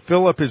 So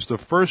Philip is the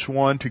first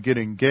one to get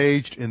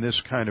engaged in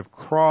this kind of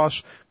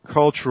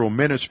cross-cultural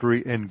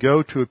ministry and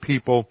go to a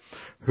people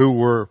who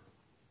were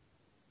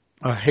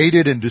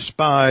hated and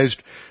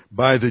despised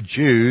by the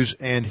Jews,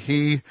 and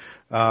he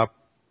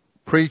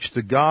preached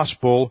the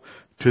gospel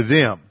to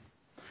them.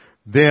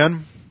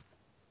 Then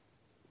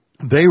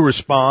they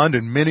respond,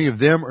 and many of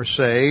them are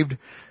saved,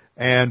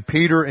 and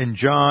Peter and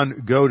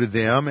John go to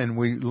them, and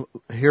we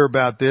hear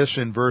about this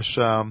in verse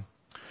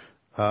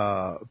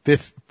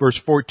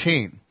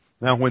 14.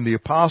 Now when the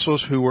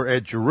apostles who were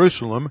at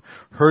Jerusalem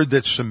heard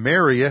that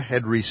Samaria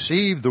had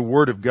received the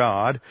word of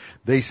God,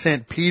 they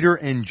sent Peter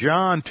and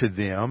John to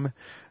them.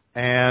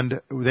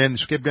 And then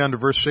skip down to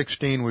verse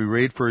 16, we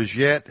read, for as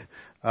yet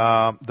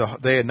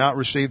they had not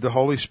received the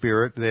Holy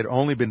Spirit. They had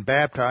only been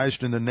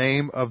baptized in the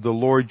name of the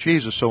Lord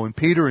Jesus. So when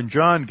Peter and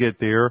John get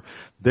there,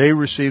 they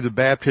receive the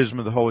baptism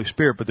of the Holy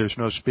Spirit, but there's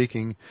no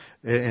speaking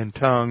in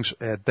tongues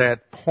at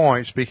that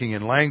point, speaking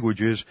in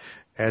languages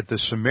at the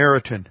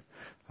Samaritan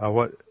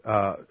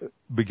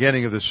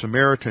beginning of the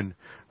Samaritan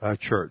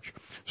church.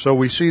 So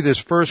we see this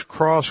first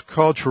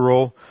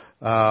cross-cultural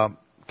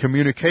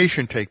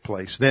communication take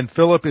place. Then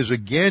Philip is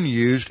again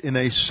used in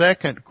a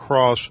second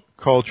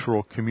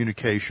cross-cultural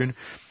communication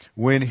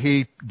when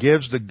he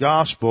gives the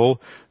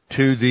gospel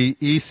to the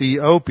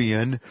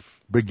Ethiopian,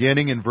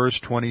 beginning in verse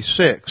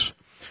 26.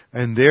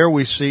 And there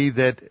we see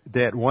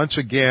that once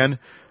again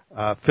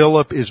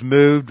Philip is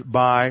moved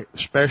by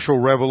special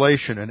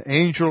revelation. An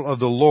angel of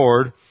the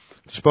Lord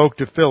spoke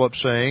to Philip,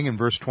 saying in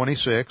verse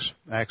 26,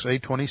 Acts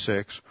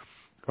 8:26,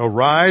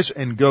 arise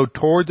and go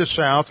toward the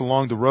south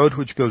along the road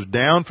which goes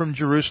down from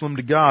Jerusalem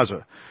to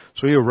Gaza.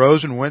 So he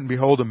arose and went, and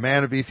behold, a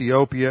man of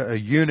Ethiopia, a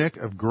eunuch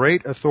of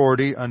great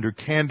authority under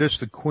Candace,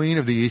 the queen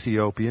of the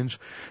Ethiopians,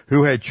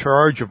 who had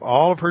charge of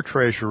all of her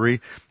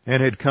treasury,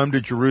 and had come to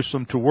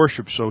Jerusalem to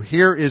worship. So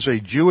here is a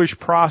Jewish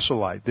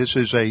proselyte. This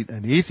is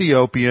an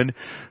Ethiopian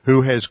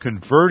who has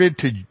converted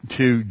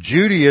to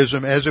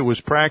Judaism as it was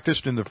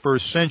practiced in the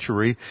first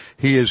century.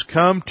 He has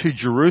come to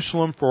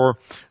Jerusalem for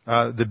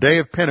the day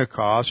of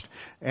Pentecost,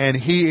 and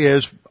he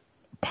is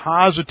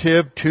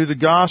positive to the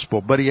gospel,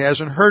 but he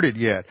hasn't heard it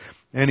yet.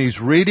 And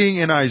he's reading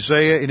in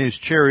Isaiah in his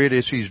chariot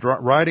as he's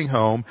riding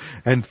home,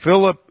 and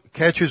Philip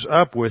catches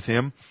up with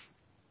him.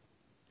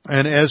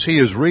 And as he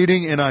is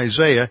reading in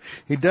Isaiah,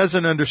 he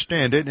doesn't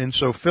understand it, and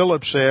so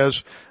Philip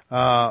says,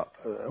 Philip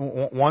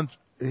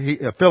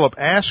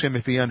asks him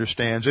if he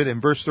understands it.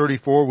 In verse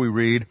 34 we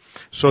read,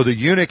 so the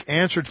eunuch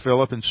answered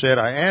Philip and said,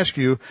 I ask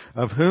you,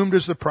 of whom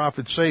does the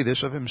prophet say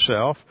this, of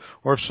himself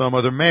or of some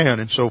other man?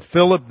 And so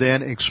Philip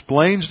then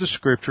explains the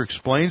scripture,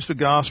 explains the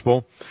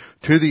gospel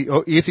to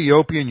the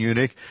Ethiopian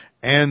eunuch,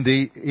 and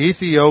the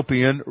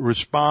Ethiopian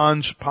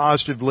responds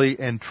positively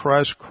and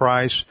trusts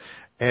Christ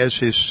as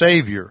his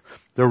Savior.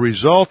 The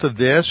result of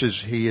this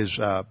is he is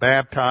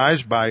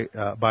baptized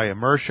by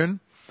immersion.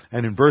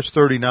 And in verse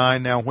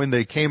 39, now when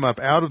they came up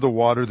out of the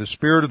water, the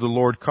Spirit of the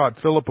Lord caught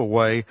Philip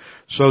away,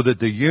 so that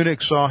the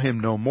eunuch saw him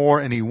no more,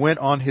 and he went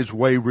on his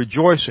way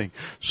rejoicing.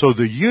 So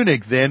the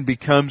eunuch then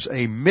becomes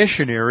a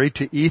missionary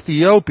to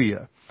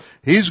Ethiopia.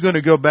 He's going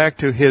to go back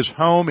to his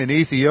home in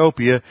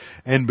Ethiopia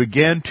and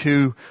begin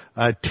to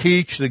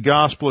teach the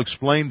gospel,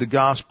 explain the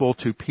gospel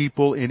to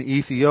people in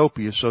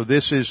Ethiopia. So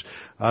this is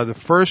the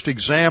first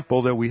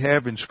example that we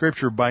have in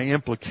Scripture by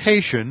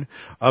implication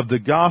of the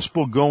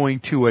gospel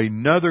going to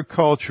another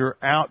culture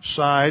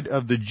outside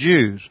of the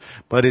Jews.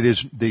 But it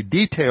is, the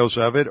details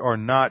of it are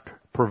not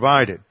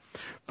provided.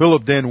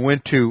 Philip then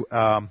went to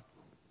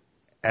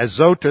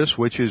Azotus,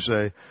 which is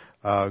a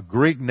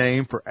Greek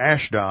name for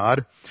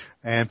Ashdod,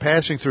 and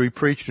passing through, he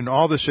preached in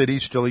all the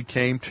cities till he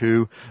came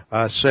to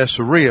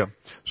Caesarea.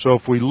 So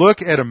if we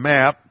look at a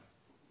map,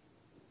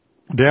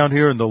 down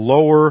here in the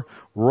lower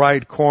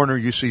right corner,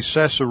 you see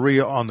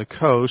Caesarea on the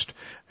coast,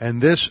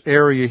 and this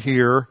area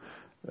here,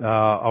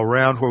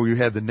 around where you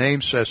have the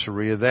name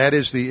Caesarea, that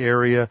is the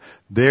area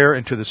there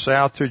and to the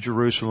south to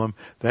Jerusalem.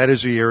 That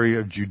is the area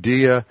of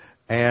Judea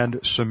and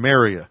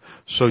Samaria.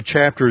 So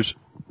chapter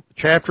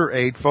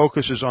 8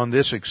 focuses on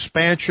this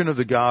expansion of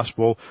the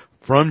gospel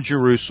from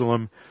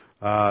Jerusalem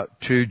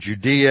to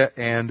Judea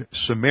and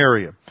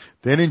Samaria.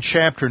 Then in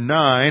chapter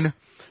 9,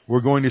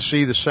 we're going to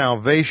see the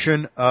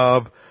salvation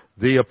of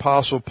the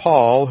Apostle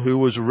Paul, who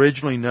was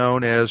originally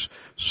known as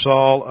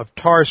Saul of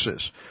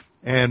Tarsus.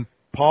 And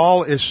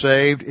Paul is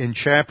saved in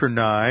chapter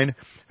 9,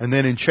 and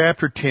then in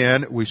chapter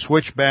 10, we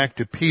switch back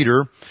to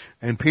Peter,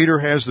 and Peter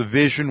has the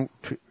vision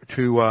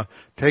to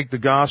take the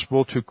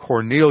gospel to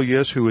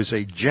Cornelius, who is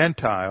a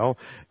Gentile,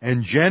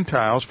 and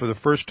Gentiles for the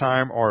first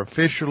time are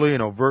officially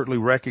and overtly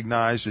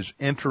recognized as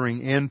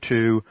entering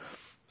into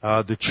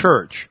the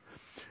church.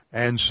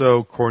 And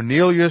so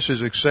Cornelius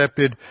is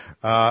accepted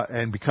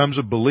and becomes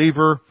a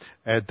believer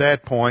at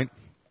that point.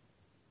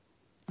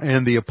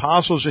 And the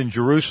apostles in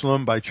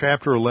Jerusalem by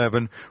chapter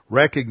 11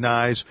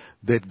 recognize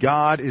that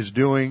God is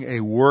doing a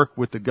work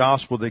with the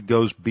gospel that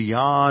goes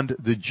beyond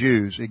the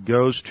Jews. It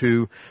goes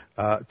to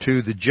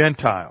the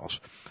Gentiles.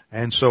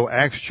 And so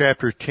Acts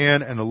chapter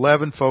 10 and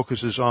 11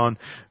 focuses on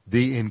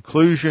the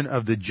inclusion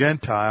of the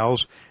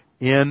Gentiles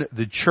in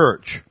the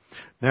church.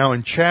 Now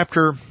in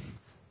chapter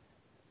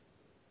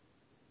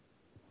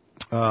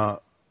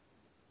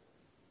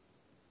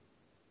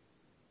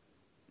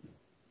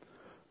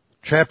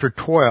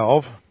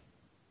 12,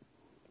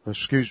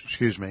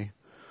 excuse me,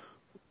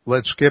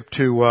 let's skip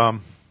to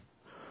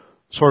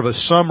sort of a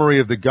summary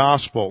of the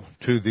gospel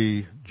to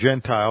the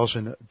Gentiles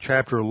in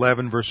chapter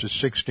 11 verses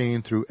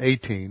 16 through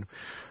 18.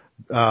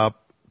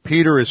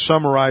 Peter is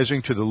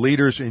summarizing to the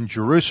leaders in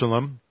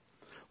Jerusalem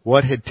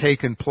what had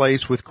taken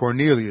place with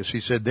Cornelius. He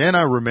said, "Then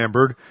I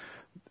remembered,"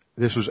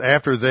 this was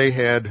after they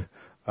had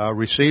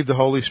received the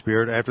Holy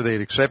Spirit, after they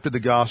had accepted the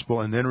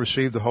gospel and then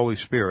received the Holy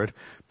Spirit.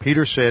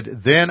 Peter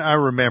said, "Then I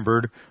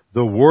remembered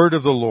the word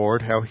of the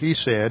Lord, how he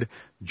said,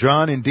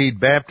 John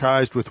indeed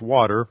baptized with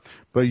water,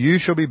 but you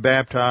shall be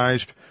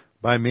baptized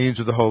by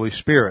means of the Holy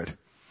Spirit.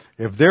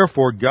 If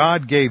therefore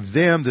God gave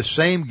them the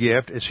same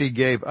gift as he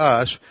gave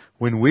us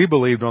when we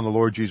believed on the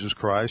Lord Jesus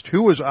Christ,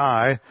 who was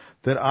I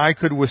that I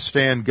could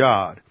withstand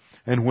God?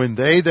 And when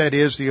they, that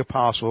is the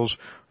apostles,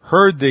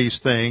 heard these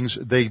things,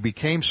 they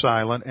became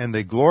silent, and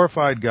they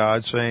glorified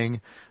God, saying,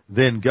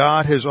 Then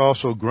God has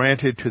also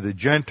granted to the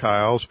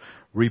Gentiles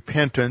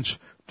repentance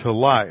to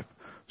life."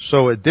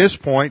 So at this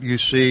point you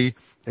see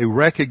a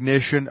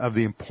recognition of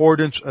the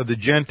importance of the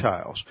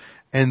Gentiles.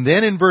 And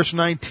then in verse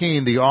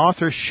 19 the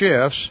author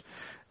shifts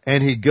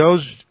and he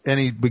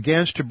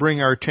begins to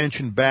bring our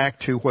attention back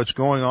to what's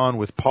going on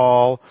with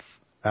Paul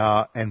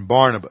and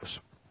Barnabas.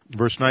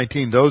 Verse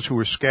 19, "Those who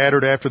were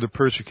scattered after the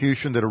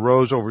persecution that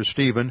arose over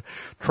Stephen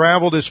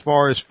traveled as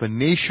far as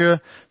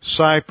Phoenicia,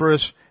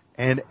 Cyprus,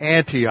 and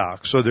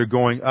Antioch." So they're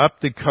going up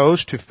the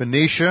coast to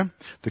Phoenicia,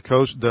 to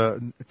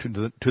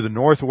the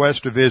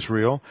northwest of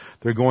Israel.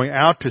 They're going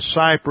out to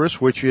Cyprus,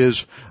 which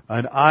is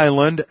an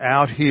island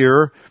out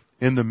here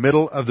in the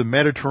middle of the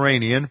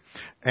Mediterranean,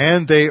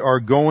 and they are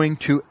going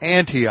to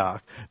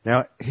Antioch.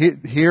 Now,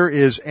 here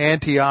is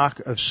Antioch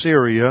of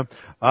Syria,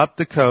 up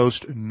the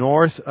coast,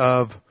 north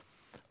of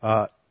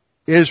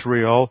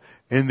Israel,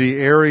 in the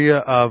area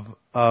of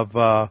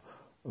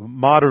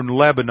modern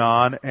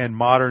Lebanon and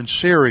modern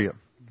Syria,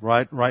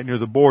 right near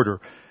the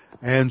border.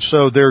 And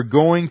so they're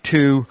going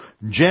to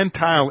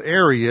Gentile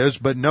areas,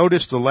 but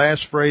notice the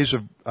last phrase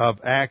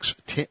of Acts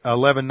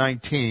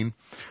 11:19,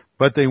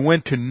 "But they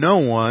went to no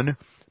one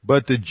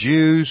but the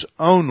Jews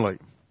only."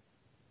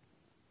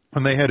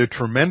 And they had a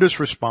tremendous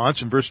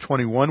response. In verse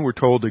 21, we're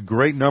told a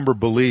great number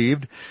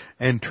believed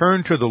and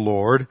turned to the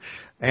Lord.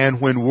 And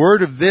when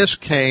word of this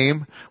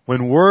came,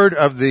 when word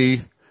of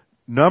the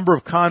number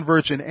of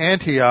converts in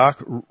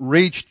Antioch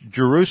reached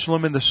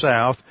Jerusalem in the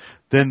south,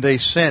 then they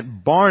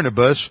sent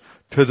Barnabas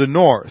to the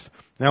north.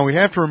 Now we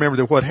have to remember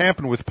that what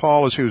happened with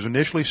Paul is he was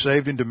initially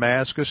saved in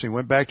Damascus. He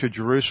went back to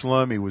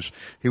Jerusalem.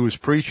 He was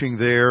preaching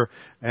there,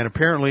 and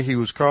apparently he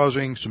was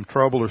causing some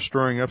trouble or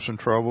stirring up some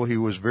trouble. He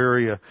was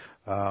very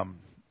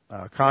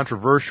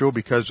controversial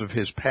because of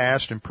his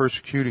past in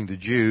persecuting the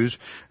Jews,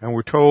 and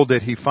we're told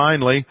that he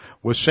finally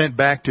was sent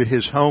back to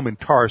his home in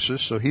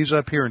Tarsus. So he's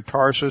up here in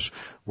Tarsus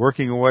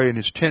working away in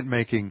his tent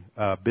making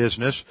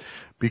business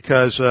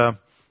because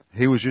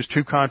he was just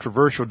too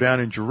controversial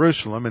down in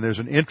Jerusalem. And there's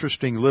an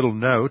interesting little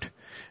note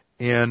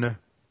in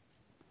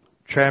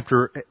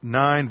chapter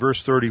 9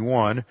 verse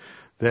 31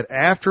 that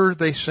after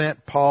they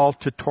sent Paul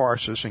to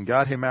Tarsus and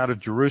got him out of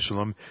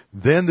Jerusalem,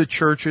 then the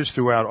churches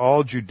throughout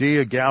all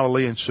Judea,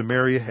 Galilee, and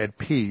Samaria had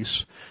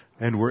peace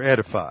and were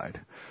edified.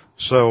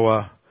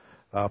 So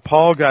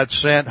Paul got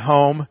sent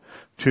home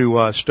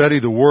to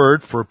study the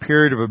Word for a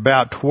period of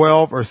about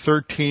 12 or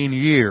 13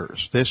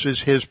 years. This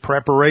is his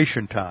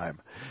preparation time.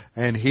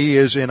 And he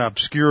is in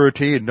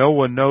obscurity, and no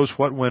one knows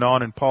what went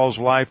on in Paul's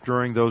life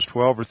during those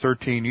 12 or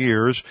 13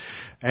 years.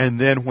 And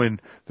then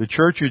when the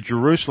church of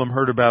Jerusalem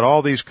heard about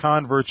all these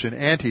converts in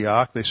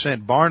Antioch, they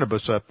sent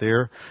Barnabas up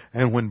there.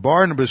 And when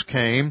Barnabas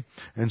came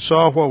and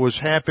saw what was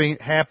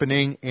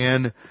happening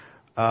in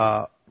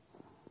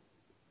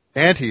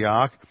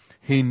Antioch,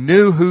 he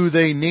knew who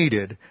they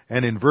needed.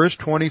 And in verse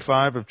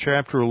 25 of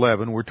chapter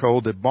 11, we're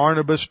told that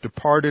Barnabas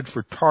departed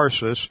for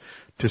Tarsus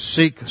to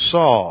seek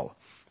Saul.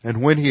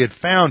 And when he had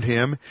found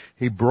him,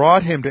 he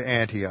brought him to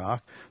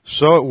Antioch.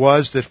 So it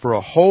was that for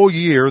a whole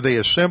year they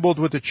assembled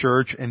with the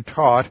church and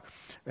taught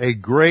a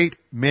great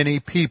many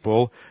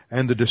people,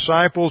 and the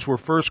disciples were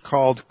first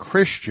called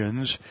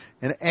Christians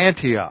in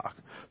Antioch.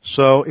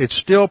 So it's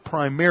still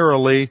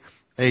primarily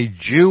a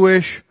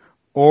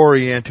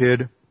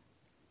Jewish-oriented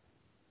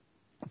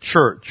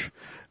church.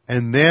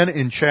 And then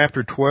in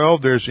chapter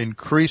 12, there's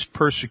increased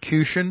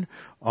persecution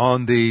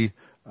on the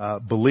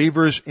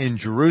believers in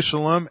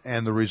Jerusalem,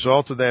 and the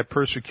result of that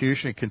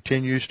persecution, it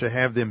continues to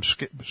have them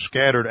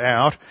scattered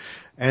out.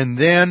 And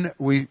then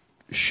we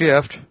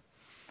shift,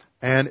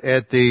 and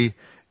at the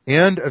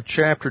end of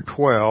chapter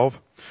 12,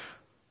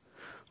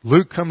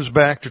 Luke comes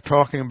back to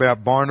talking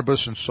about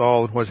Barnabas and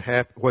Saul and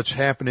what's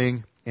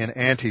happening in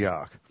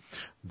Antioch.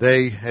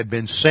 They had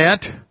been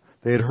sent.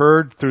 They had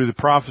heard through the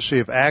prophecy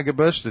of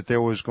Agabus that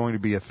there was going to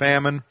be a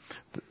famine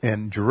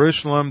in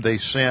Jerusalem. They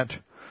sent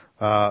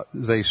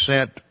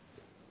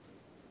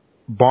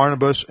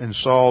Barnabas and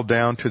Saul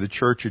down to the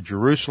church at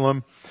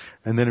Jerusalem.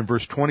 And then in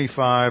verse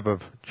 25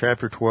 of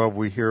chapter 12,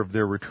 we hear of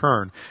their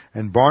return.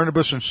 And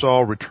Barnabas and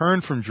Saul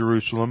returned from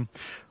Jerusalem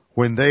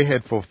when they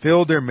had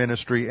fulfilled their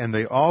ministry, and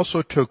they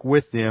also took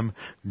with them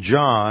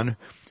John,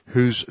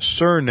 whose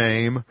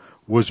surname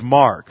was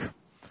Mark.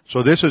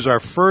 So this is our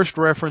first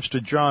reference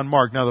to John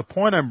Mark. Now the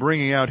point I'm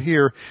bringing out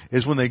here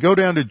is when they go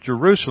down to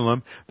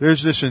Jerusalem,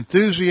 there's this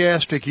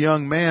enthusiastic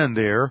young man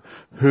there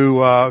who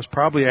was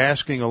probably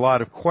asking a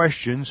lot of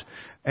questions,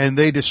 and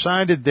they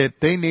decided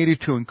that they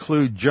needed to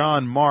include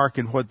John Mark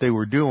in what they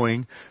were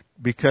doing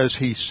because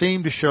he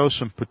seemed to show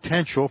some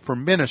potential for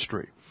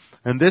ministry.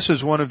 And this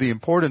is one of the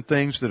important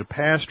things that a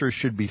pastor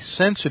should be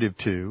sensitive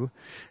to,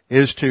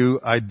 is to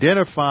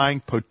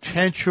identifying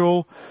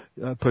potential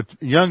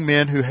young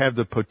men who have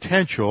the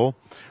potential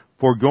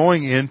for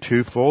going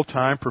into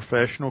full-time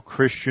professional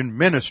Christian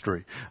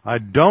ministry. I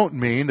don't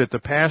mean that the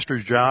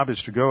pastor's job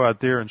is to go out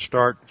there and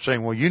start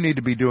saying, well, you need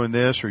to be doing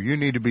this or you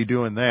need to be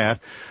doing that.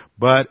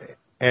 But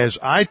as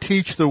I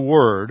teach the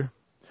Word,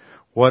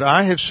 what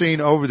I have seen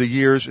over the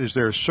years is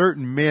there are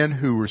certain men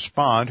who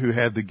respond who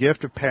have the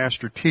gift of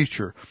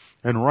pastor-teacher.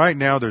 And right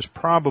now there's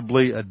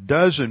probably a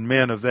dozen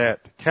men of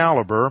that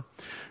caliber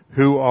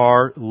who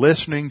are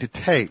listening to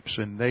tapes,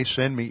 and they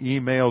send me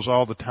emails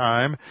all the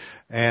time,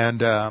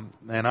 and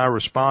I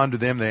respond to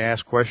them. They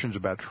ask questions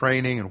about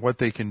training and what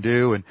they can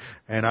do,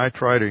 and I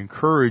try to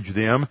encourage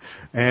them.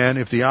 And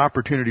if the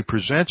opportunity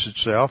presents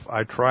itself,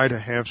 I try to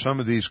have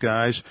some of these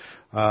guys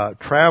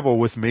travel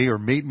with me or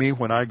meet me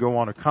when I go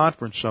on a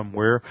conference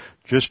somewhere,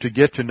 just to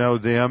get to know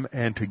them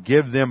and to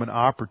give them an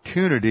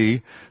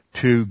opportunity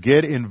to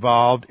get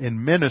involved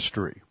in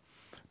ministry.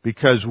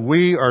 Because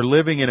we are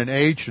living in an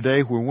age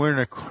today where we're in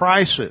a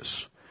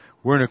crisis.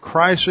 We're in a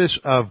crisis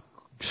of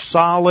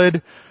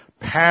solid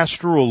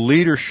pastoral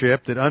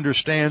leadership that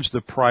understands the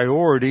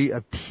priority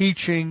of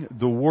teaching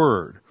the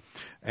Word.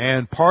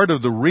 And part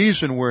of the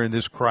reason we're in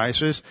this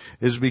crisis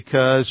is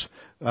because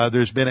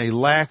there's been a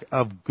lack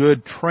of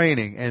good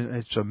training. And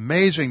it's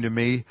amazing to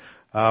me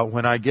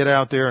when I get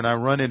out there and I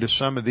run into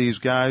some of these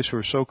guys who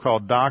are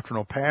so-called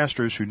doctrinal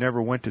pastors who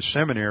never went to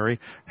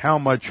seminary, how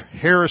much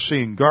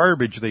heresy and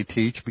garbage they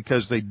teach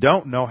because they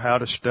don't know how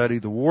to study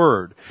the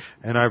Word.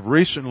 And I've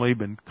recently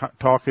been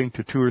talking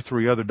to 2 or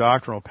 3 other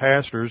doctrinal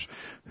pastors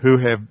who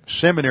have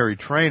seminary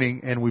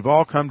training, and we've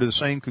all come to the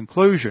same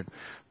conclusion,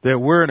 that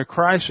we're in a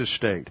crisis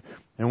state.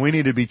 And we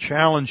need to be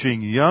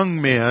challenging young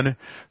men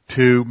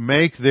to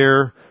make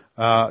to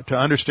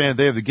understand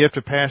they have the gift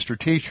of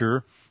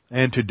pastor-teacher,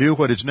 and to do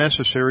what is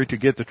necessary to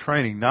get the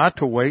training, not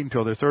to wait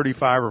until they're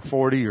 35 or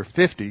 40 or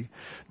 50.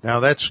 Now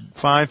that's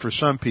fine for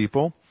some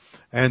people,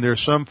 and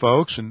there's some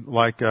folks, and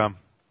like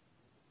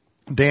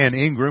Dan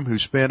Ingram, who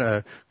spent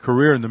a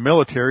career in the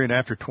military and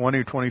after 20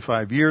 or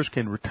 25 years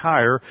can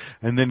retire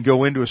and then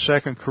go into a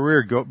second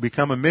career,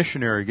 become a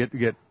missionary,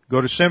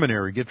 go to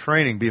seminary, get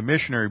training, be a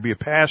missionary, be a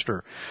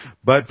pastor.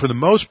 But for the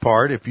most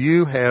part, if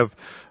you have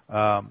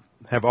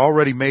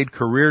already made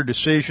career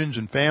decisions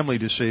and family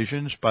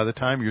decisions by the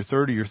time you're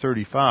 30 or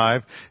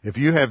 35, if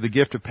you have the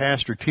gift of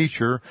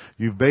pastor-teacher,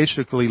 you've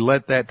basically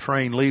let that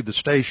train leave the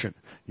station.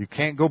 You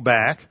can't go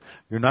back.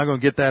 You're not going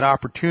to get that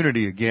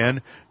opportunity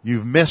again.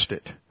 You've missed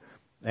it.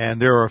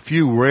 And there are a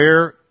few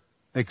rare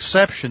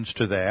exceptions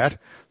to that,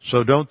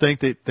 so don't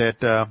think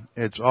that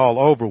it's all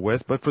over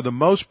with. But for the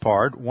most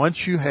part,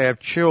 once you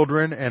have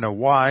children and a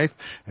wife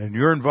and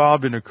you're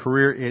involved in a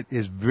career, it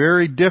is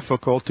very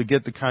difficult to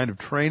get the kind of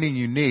training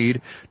you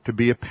need to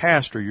be a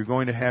pastor. You're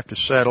going to have to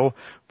settle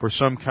for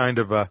some kind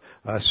of a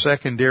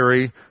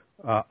secondary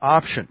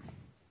option.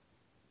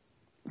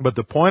 But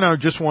the point I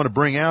just want to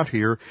bring out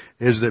here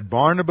is that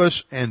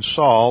Barnabas and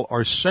Saul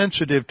are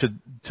sensitive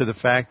to the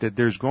fact that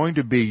there's going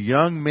to be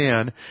young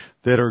men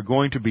that are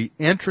going to be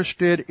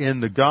interested in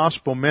the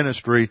gospel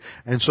ministry,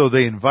 and so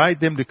they invite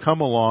them to come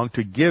along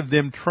to give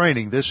them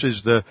training. This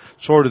is the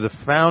sort of the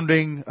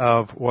founding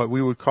of what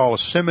we would call a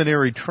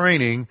seminary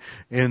training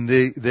in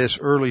this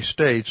early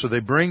stage. So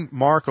they bring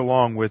Mark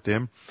along with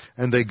them,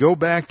 and they go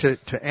back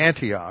to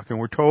Antioch, and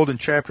we're told in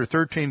chapter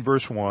 13,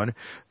 verse 1,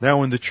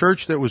 "Now in the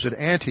church that was at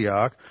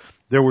Antioch,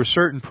 there were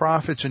certain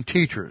prophets and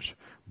teachers,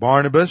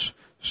 Barnabas,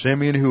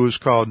 Simeon who was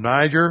called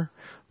Niger,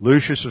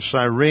 Lucius of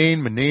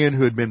Cyrene, Manaen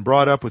who had been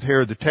brought up with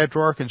Herod the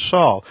Tetrarch, and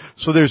Saul."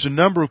 So there's a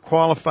number of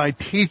qualified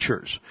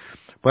teachers.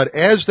 But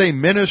as they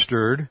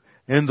ministered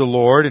in the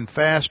Lord and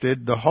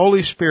fasted, the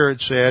Holy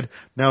Spirit said,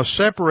 "Now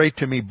separate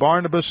to me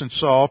Barnabas and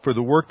Saul for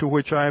the work to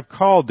which I have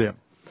called them."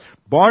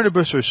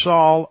 Barnabas or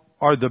Saul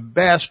are the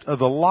best of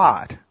the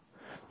lot.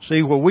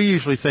 See, what we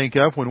usually think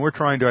of when we're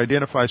trying to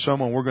identify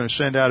someone we're going to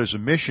send out as a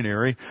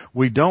missionary,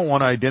 we don't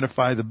want to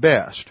identify the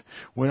best.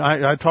 When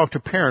I talk to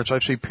parents, I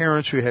see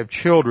parents who have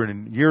children,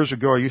 and years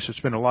ago I used to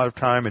spend a lot of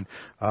time in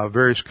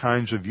various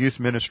kinds of youth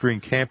ministry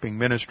and camping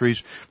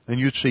ministries, and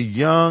you'd see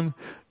young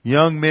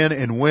men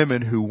and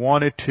women who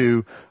wanted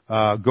to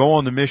go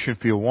on the mission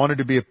field,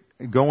 wanted to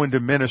go into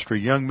ministry,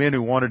 young men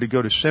who wanted to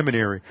go to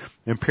seminary,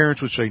 and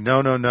parents would say, no,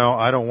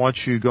 I don't want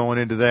you going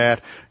into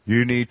that.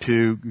 You need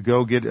to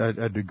go get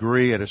a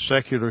degree at a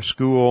secular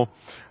school.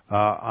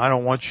 I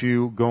don't want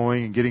you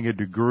going and getting a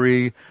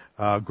degree,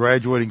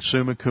 graduating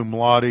summa cum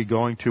laude,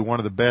 going to one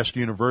of the best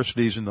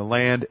universities in the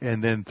land,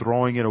 and then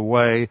throwing it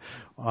away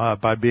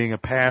by being a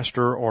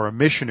pastor or a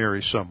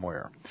missionary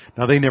somewhere.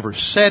 Now, they never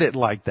said it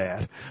like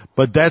that,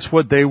 but that's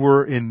what they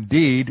were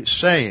indeed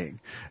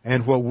saying.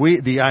 And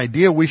the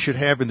idea we should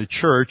have in the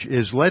church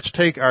is, let's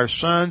take our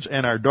sons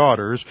and our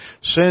daughters,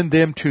 send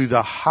them to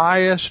the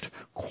highest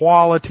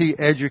quality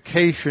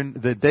education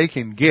that they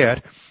can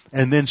get,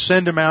 and then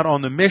send them out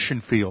on the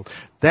mission field.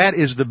 That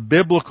is the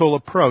biblical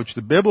approach.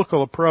 The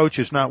biblical approach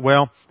is not,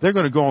 well, they're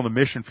going to go on the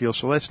mission field,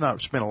 so let's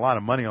not spend a lot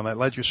of money on that.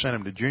 Let's just send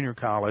them to junior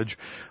college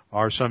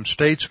or some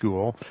state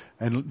school,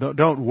 and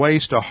don't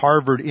waste a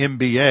Harvard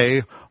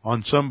MBA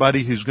on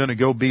somebody who's going to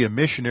go be a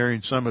missionary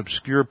in some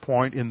obscure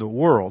point in the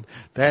world.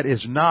 That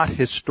is not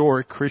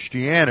historic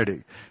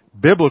Christianity.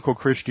 Biblical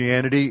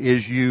Christianity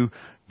is you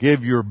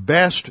give your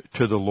best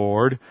to the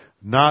Lord,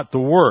 not the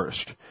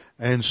worst.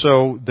 And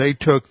so they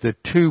took the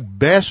two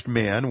best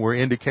men, were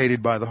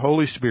indicated by the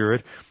Holy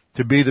Spirit,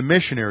 to be the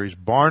missionaries,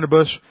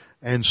 Barnabas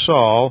and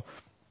Saul.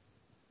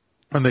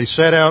 And they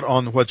set out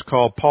on what's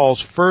called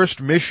Paul's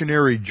first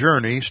missionary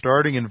journey,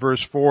 starting in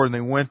verse 4, and they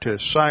went to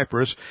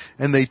Cyprus,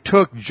 and they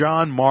took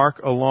John Mark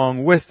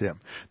along with them.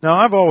 Now,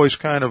 I've always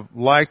kind of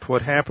liked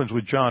what happens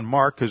with John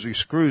Mark, because he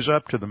screws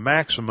up to the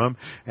maximum,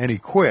 and he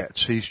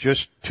quits. He's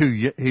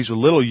a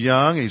little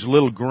young, he's a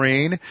little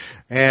green,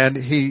 and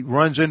he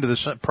runs into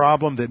the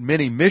problem that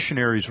many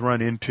missionaries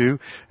run into,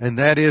 and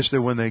that is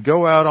that when they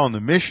go out on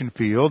the mission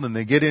field and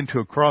they get into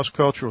a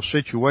cross-cultural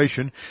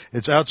situation,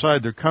 it's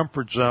outside their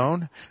comfort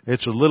zone.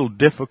 It's a little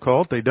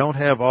difficult. They don't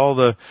have all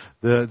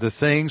the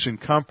things and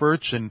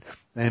comforts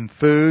and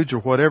foods or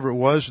whatever it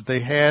was that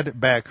they had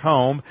back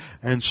home.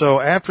 And so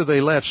after they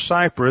left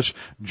Cyprus,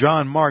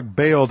 John Mark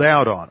bailed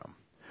out on them.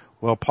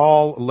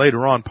 Well,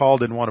 later on, Paul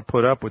didn't want to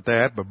put up with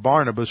that, but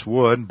Barnabas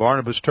would.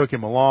 Barnabas took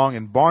him along,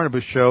 and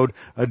Barnabas showed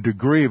a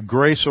degree of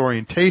grace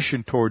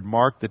orientation toward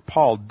Mark that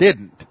Paul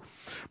didn't.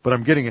 But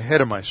I'm getting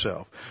ahead of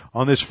myself.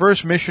 On this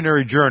first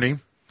missionary journey,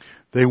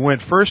 they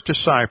went first to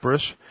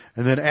Cyprus,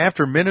 and then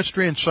after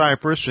ministry in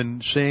Cyprus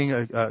and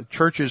seeing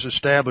churches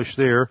established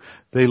there,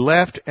 they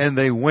left and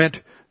they went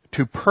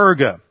to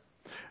Perga.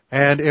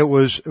 And it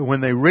was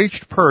when they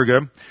reached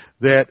Perga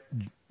that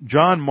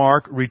John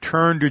Mark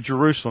returned to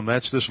Jerusalem.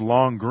 That's this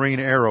long green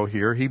arrow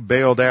here. He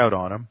bailed out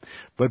on them.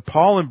 But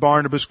Paul and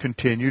Barnabas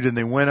continued, and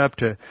they went up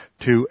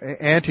to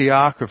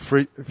Antioch of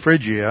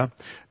Phrygia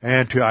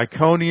and to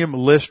Iconium,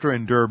 Lystra,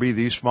 and Derbe,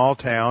 these small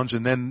towns.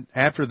 And then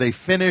after they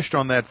finished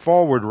on that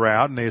forward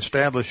route and they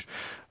established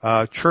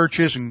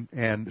churches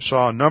and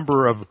saw a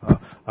number of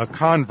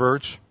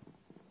converts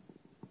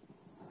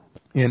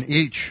in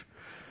each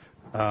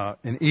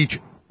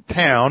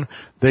town,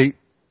 they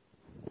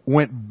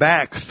went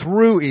back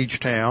through each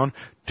town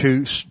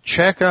to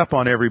check up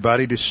on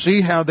everybody, to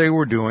see how they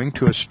were doing,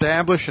 to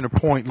establish and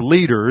appoint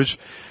leaders,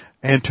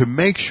 and to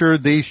make sure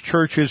these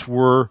churches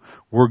were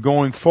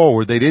going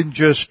forward. They didn't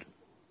just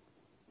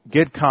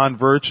get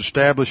converts,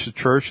 establish the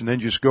church, and then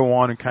just go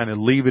on and kind of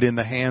leave it in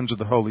the hands of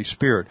the Holy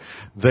Spirit.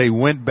 They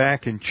went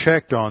back and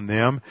checked on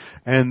them,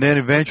 and then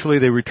eventually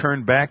they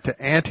returned back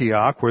to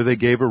Antioch, where they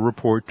gave a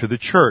report to the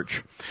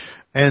church.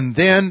 And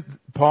then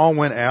Paul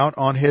went out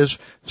on his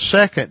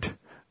second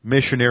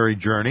missionary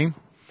journey,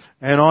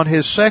 and on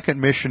his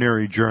second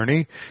missionary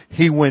journey,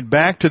 he went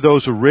back to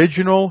those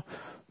original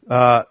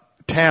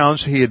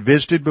towns he had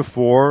visited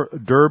before,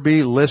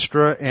 Derbe,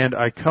 Lystra, and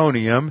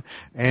Iconium,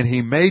 and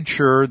he made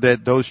sure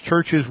that those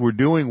churches were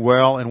doing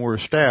well and were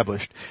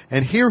established.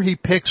 And here he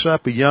picks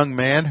up a young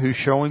man who's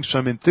showing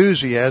some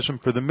enthusiasm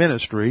for the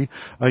ministry,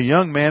 a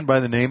young man by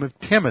the name of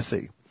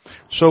Timothy.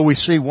 So we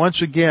see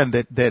once again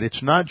that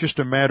it's not just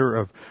a matter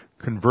of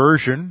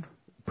conversion,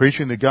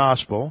 preaching the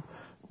gospel,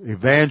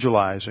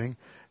 evangelizing.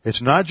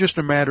 It's not just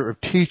a matter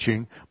of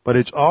teaching, but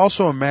it's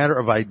also a matter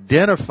of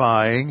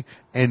identifying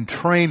and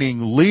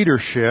training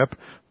leadership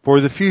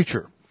for the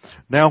future.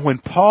 Now, when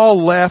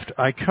Paul left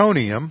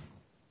Iconium,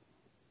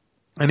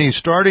 and he's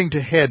starting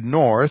to head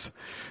north,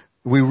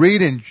 we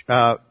read in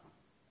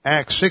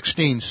Acts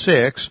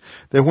 16:6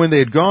 that when they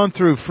had gone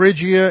through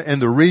Phrygia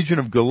and the region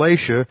of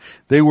Galatia,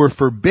 they were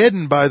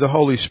forbidden by the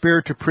Holy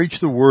Spirit to preach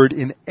the word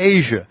in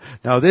Asia.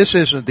 Now, this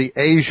isn't the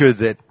Asia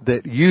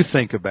that you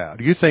think about.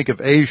 You think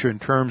of Asia in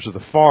terms of the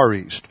Far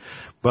East.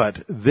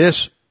 But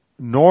this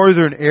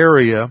northern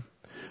area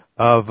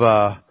of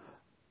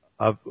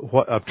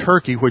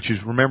Turkey, which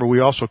is, remember,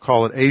 we also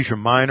call it Asia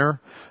Minor.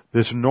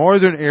 This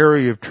northern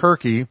area of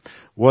Turkey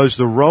was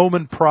the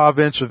Roman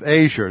province of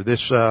Asia.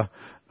 This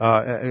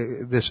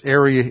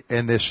area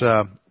and this,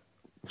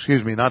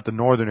 not the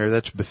northern area,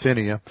 that's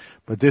Bithynia,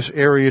 but this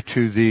area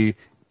to the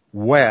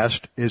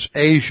west is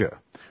Asia.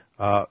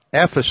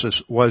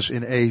 Ephesus was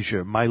in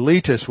Asia.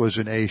 Miletus was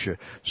in Asia.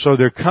 So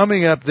they're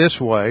coming up this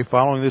way,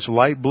 following this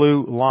light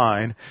blue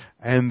line,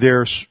 and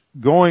they're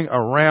going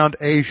around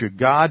Asia.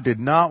 God did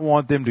not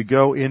want them to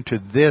go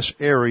into this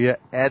area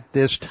at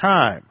this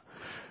time.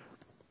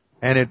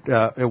 And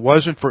it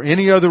wasn't for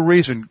any other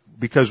reason,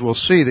 because we'll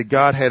see that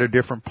God had a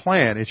different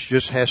plan. It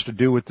just has to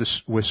do with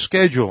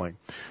scheduling.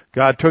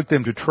 God took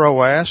them to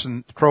Troas,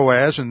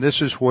 and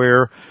this is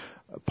where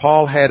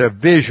Paul had a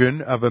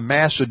vision of a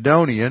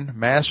Macedonian.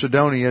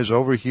 Macedonia is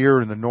over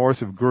here in the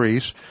north of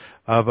Greece,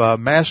 of a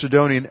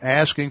Macedonian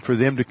asking for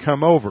them to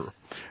come over.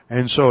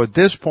 And so at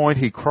this point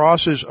he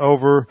crosses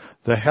over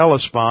the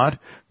Hellespont,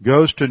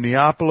 goes to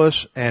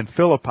Neapolis and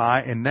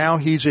Philippi, and now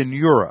he's in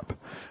Europe.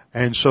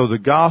 And so the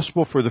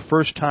gospel for the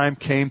first time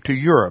came to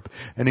Europe.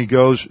 And he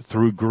goes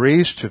through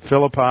Greece to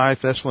Philippi,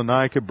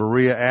 Thessalonica,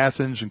 Berea,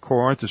 Athens, and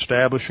Corinth,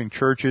 establishing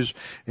churches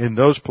in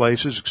those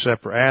places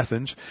except for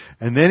Athens.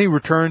 And then he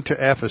returned to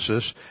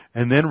Ephesus,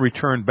 and then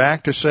returned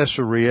back to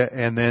Caesarea,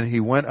 and then he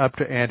went up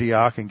to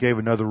Antioch and gave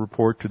another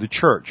report to the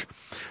church.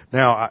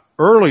 Now,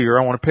 earlier,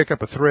 I want to pick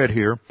up a thread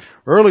here.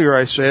 Earlier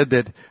I said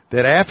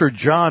that after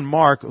John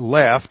Mark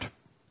left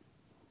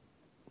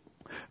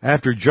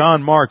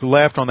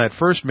on that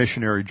first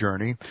missionary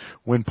journey,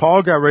 when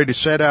Paul got ready to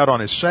set out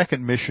on his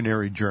second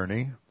missionary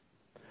journey,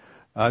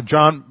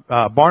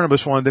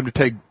 Barnabas wanted them to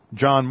take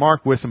John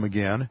Mark with them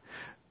again,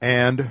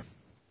 and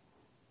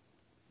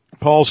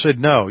Paul said,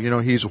 no,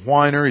 he's a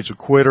whiner, he's a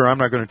quitter, I'm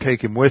not going to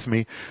take him with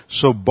me.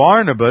 So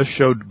Barnabas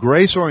showed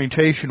grace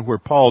orientation where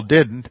Paul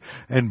didn't,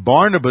 and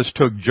Barnabas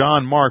took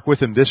John Mark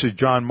with him. This is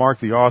John Mark,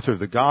 the author of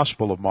the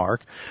Gospel of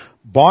Mark.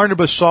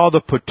 Barnabas saw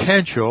the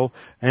potential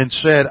and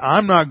said,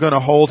 I'm not going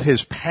to hold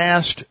his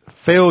past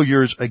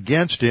failures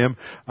against him.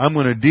 I'm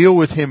going to deal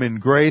with him in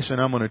grace, and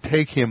I'm going to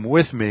take him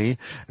with me.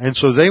 And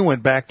so they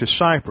went back to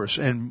Cyprus.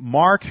 And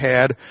Mark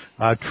had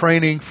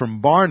training from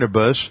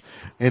Barnabas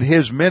in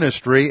his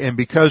ministry, and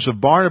because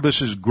of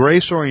Barnabas'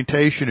 grace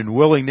orientation and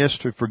willingness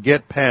to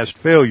forget past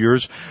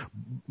failures,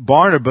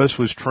 Barnabas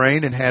was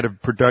trained and had a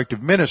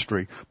productive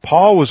ministry.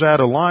 Paul was out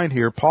of line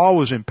here. Paul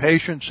was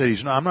impatient,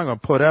 said, I'm not going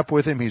to put up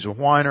with him. He's a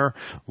whiner.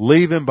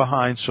 Leave him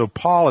behind. So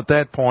Paul at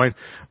that point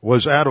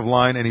was out of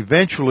line, and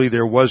eventually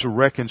there was a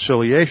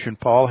reconciliation.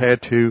 Paul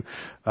had to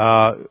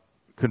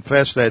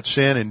confess that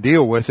sin and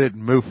deal with it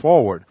and move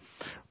forward.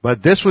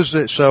 But this was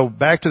so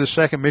back to the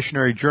second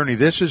missionary journey.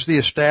 This is the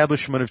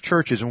establishment of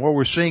churches, and what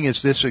we're seeing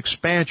is this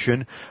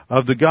expansion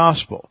of the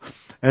gospel.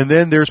 And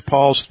then there's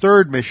Paul's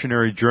third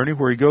missionary journey,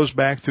 where he goes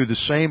back through the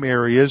same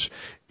areas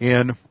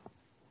in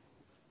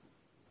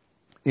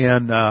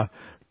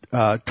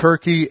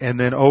Turkey and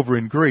then over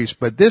in Greece.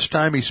 But this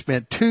time he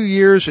spent 2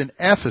 years in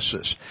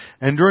Ephesus.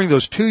 And during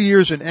those 2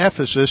 years in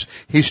Ephesus,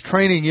 he's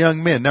training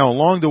young men. Now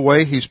along the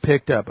way, he's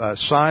picked up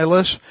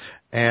Silas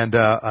and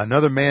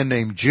another man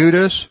named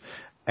Judas.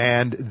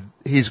 And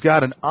he's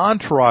got an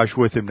entourage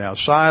with him now.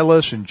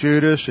 Silas and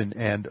Judas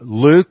and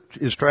Luke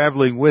is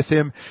traveling with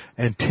him,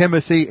 and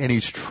Timothy, and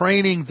he's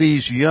training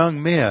these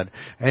young men.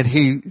 And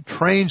he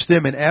trains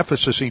them in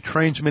Ephesus. He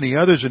trains many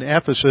others in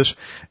Ephesus.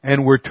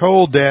 And we're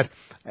told that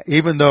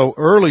even though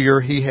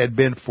earlier he had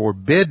been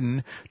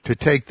forbidden to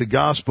take the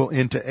gospel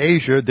into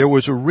Asia, there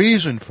was a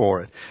reason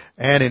for it.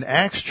 And in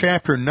Acts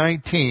chapter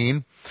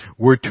 19,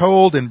 we're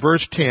told in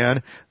verse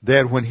 10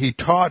 that when he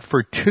taught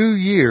for 2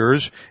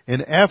 years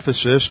in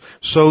Ephesus,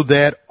 so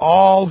that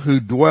all who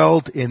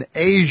dwelt in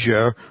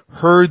Asia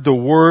heard the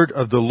word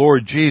of the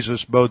Lord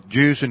Jesus, both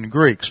Jews and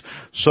Greeks.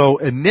 So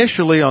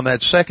initially on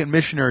that second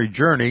missionary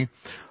journey,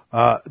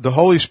 the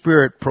Holy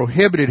Spirit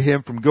prohibited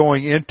him from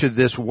going into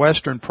this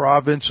western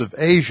province of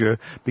Asia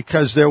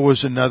because there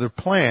was another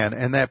plan.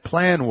 And that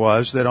plan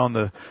was that on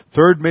the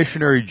third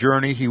missionary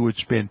journey, he would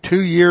spend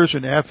 2 years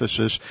in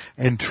Ephesus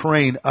and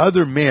train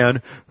other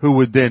men who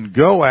would then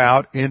go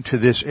out into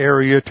this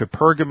area to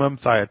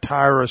Pergamum,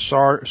 Thyatira,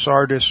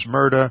 Sardis,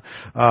 Smyrna,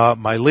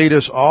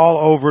 Miletus, all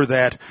over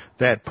that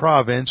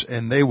province,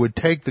 and they would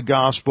take the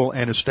gospel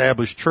and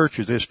establish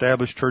churches. They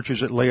established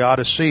churches at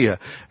Laodicea,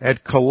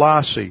 at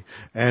Colossae,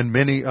 and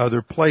many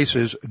other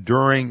places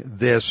during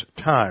this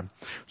time.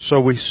 So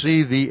we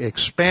see the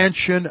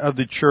expansion of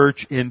the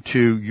church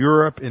into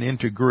Europe and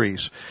into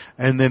Greece.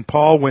 And then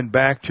Paul went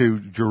back to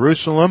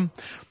Jerusalem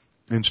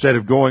instead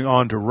of going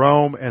on to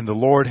Rome, and the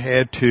Lord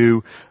had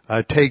to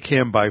take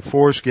him by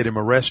force, get him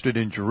arrested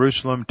in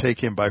Jerusalem,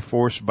 take him by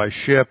force by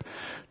ship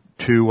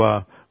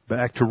to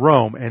back to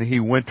Rome. And he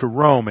went to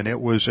Rome, and it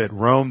was at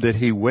Rome that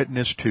he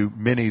witnessed to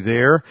many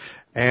there.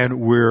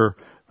 And we're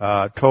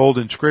told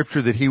in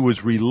Scripture that he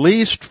was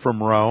released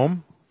from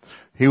Rome.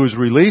 He was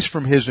released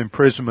from his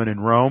imprisonment in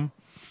Rome,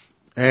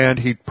 And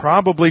he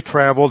probably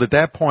traveled, at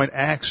that point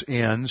Acts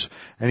ends,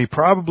 and he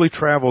probably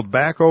traveled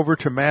back over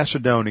to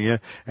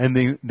Macedonia,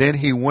 and then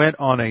he went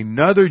on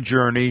another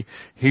journey.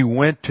 He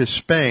went to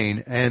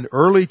Spain, and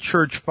early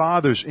church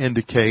fathers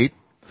indicate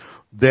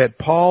that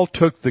Paul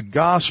took the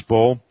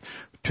gospel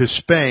to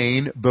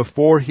Spain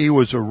before he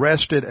was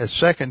arrested a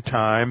second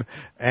time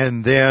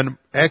and then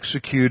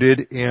executed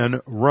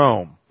in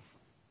Rome.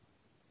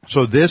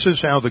 So this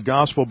is how the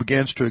gospel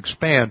begins to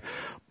expand.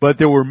 But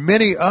there were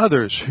many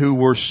others who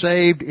were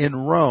saved in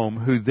Rome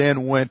who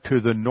then went to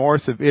the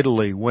north of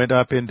Italy, went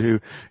up into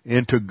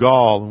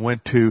Gaul, and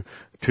went to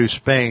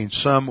Spain.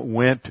 Some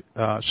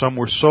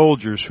were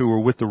soldiers who were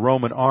with the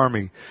Roman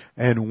army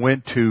and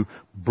went to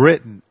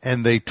Britain,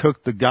 and they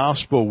took the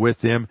gospel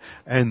with them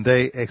and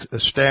they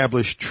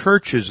established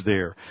churches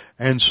there.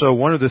 And so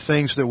one of the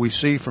things that we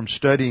see from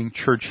studying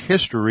church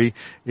history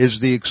is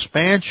the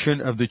expansion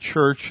of the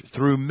church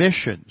through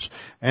missions.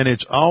 And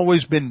it's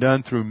always been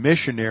done through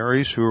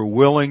missionaries who are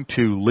willing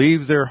to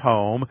leave their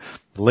home,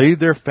 leave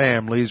their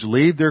families,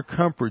 leave their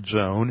comfort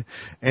zone,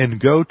 and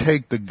go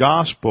take the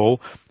gospel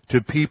to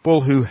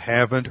people who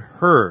haven't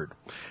heard.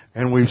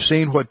 And we've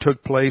seen what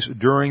took place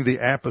during the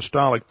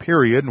apostolic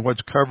period and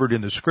what's covered in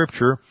the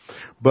Scripture.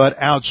 But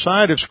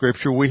outside of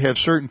Scripture, we have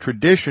certain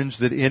traditions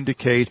that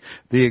indicate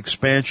the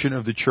expansion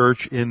of the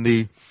church in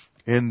the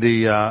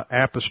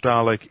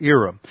apostolic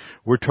era.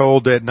 We're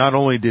told that not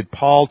only did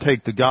Paul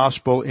take the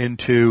gospel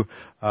into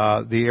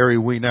the area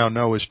we now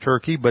know as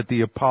Turkey, but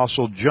the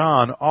Apostle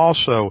John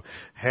also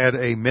had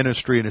a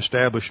ministry and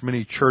established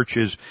many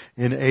churches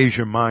in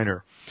Asia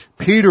Minor.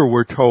 Peter,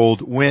 we're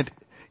told, went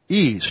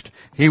east.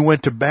 He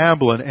went to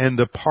Babylon and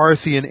the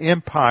Parthian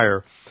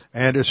Empire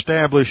and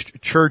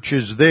established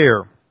churches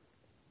there.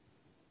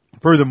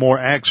 Furthermore,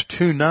 Acts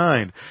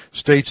 2:9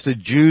 states that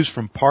Jews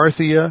from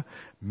Parthia,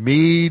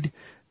 Mede,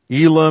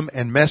 Elam,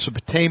 and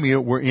Mesopotamia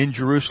were in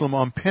Jerusalem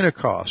on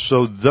Pentecost.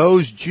 So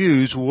those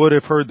Jews would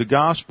have heard the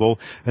gospel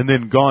and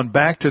then gone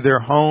back to their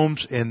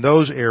homes in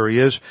those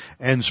areas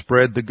and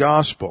spread the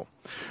gospel.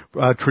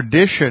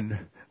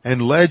 Tradition and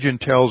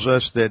legend tells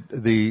us that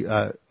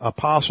the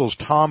apostles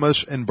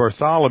Thomas and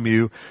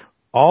Bartholomew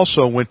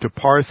also went to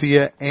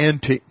Parthia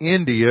and to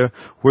India,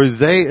 where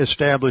they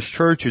established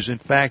churches. In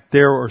fact,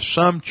 there are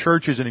some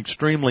churches in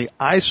extremely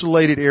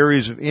isolated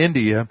areas of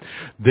India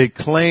that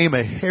claim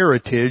a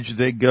heritage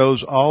that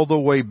goes all the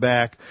way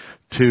back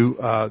to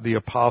the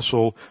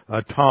apostle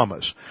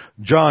Thomas.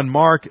 John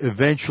Mark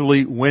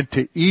eventually went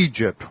to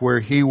Egypt,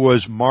 where he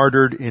was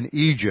martyred in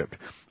Egypt.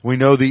 We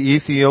know the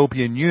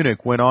Ethiopian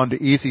eunuch went on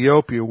to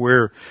Ethiopia,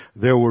 where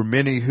there were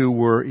many who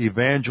were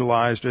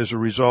evangelized as a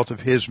result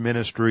of his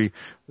ministry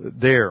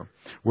there.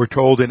 We're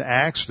told in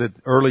Acts that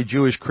early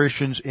Jewish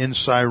Christians in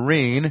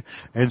Cyrene,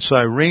 and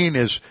Cyrene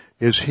is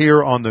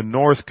here on the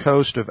north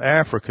coast of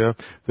Africa,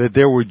 that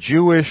there were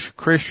Jewish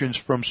Christians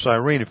from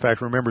Cyrene. In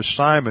fact, remember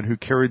Simon, who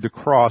carried the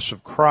cross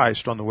of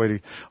Christ on the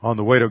way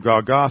to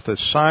Golgotha.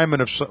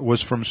 Simon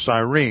was from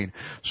Cyrene.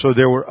 So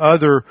there were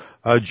other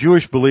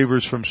Jewish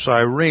believers from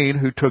Cyrene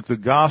who took the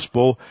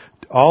gospel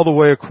all the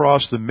way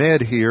across the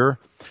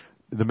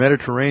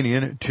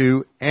Mediterranean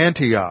to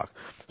Antioch.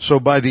 So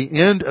by the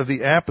end of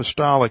the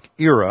apostolic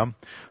era,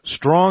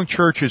 strong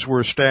churches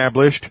were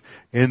established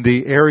in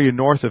the area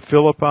north of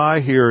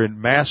Philippi, here in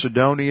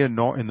Macedonia, in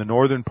the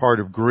northern part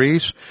of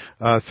Greece,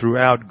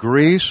 throughout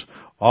Greece,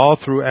 all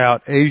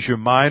throughout Asia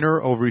Minor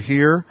over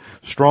here.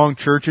 Strong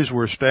churches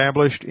were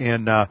established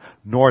in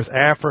North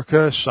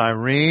Africa,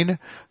 Cyrene,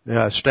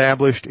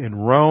 established in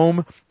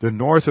Rome, the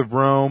north of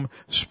Rome,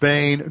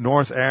 Spain,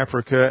 North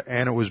Africa,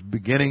 and it was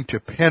beginning to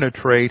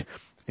penetrate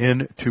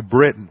into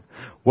Britain.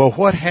 Well,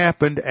 what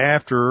happened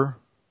after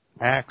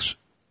Acts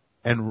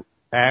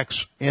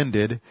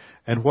ended,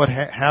 and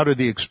how did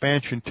the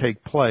expansion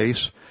take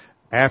place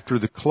after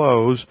the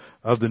close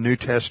of the New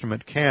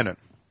Testament canon?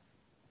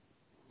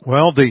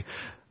 Well,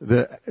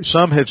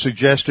 some have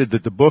suggested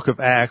that the book of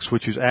Acts,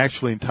 which is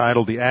actually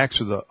entitled the Acts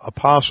of the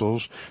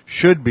Apostles,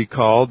 should be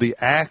called the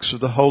Acts of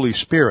the Holy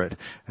Spirit.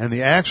 And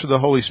the Acts of the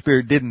Holy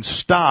Spirit didn't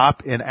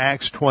stop in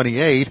Acts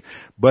 28,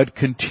 but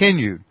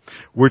continued.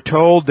 We're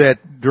told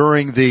that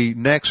during the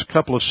next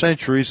couple of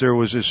centuries there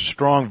was this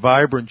strong,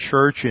 vibrant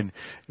church in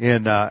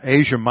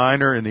Asia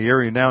Minor, in the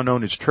area now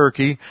known as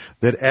Turkey,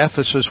 that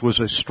Ephesus was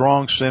a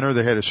strong center.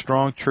 They had a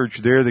strong church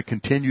there that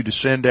continued to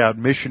send out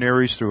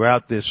missionaries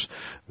throughout this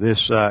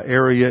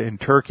area in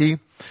Turkey.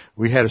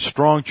 We had a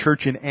strong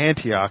church in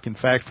Antioch. In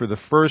fact, for the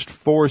first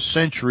 4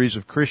 centuries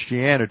of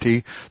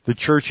Christianity, the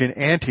church in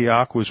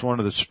Antioch was one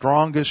of the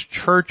strongest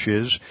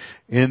churches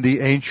in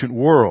the ancient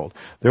world.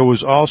 There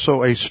was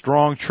also a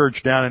strong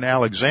church down in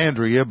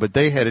Alexandria, but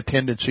they had a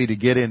tendency to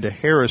get into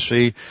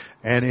heresy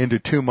and into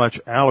too much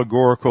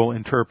allegorical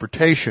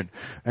interpretation.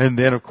 And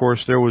then, of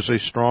course, there was a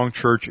strong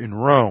church in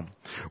Rome.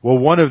 Well,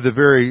 one of the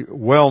very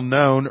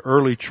well-known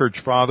early church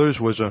fathers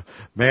was a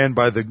man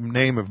by the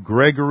name of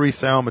Gregory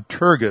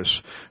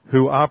Thaumaturgus,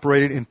 who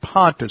operated in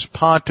Pontus.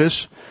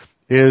 Pontus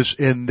is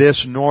in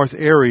this north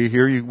area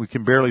here. We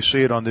can barely see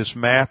it on this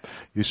map.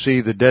 You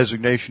see the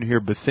designation here,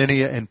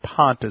 Bithynia and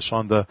Pontus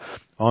on the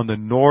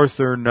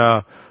northern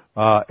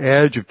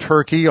edge of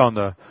Turkey, on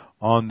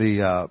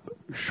the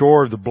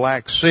shore of the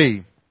Black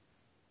Sea.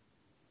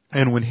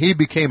 And when he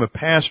became a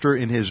pastor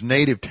in his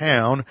native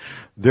town,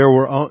 there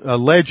were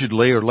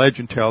allegedly, or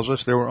legend tells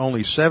us, there were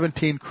only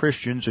 17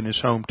 Christians in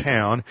his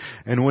hometown.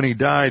 And when he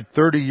died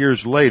 30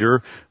 years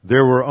later,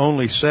 there were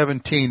only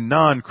 17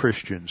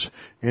 non-Christians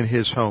in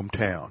his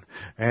hometown.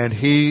 And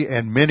he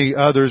and many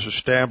others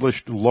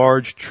established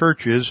large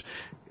churches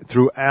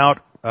throughout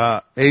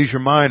Asia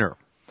Minor.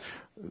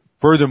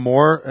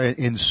 Furthermore,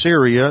 in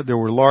Syria, there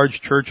were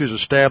large churches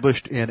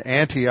established in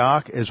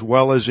Antioch as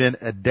well as in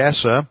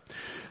Edessa.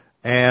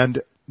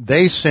 And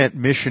they sent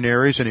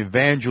missionaries and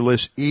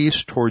evangelists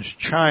east towards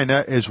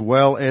China as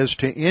well as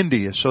to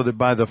India, so that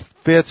by the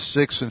 5th,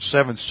 6th, and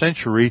 7th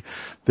century,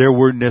 there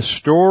were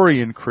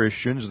Nestorian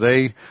Christians.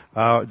 They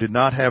did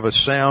not have a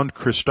sound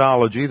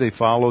Christology. They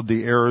followed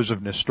the errors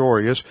of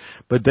Nestorius,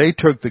 but they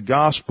took the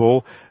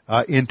gospel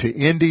into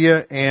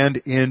India and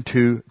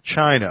into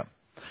China.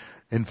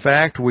 In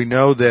fact, we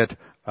know that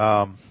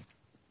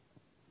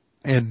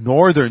in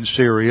northern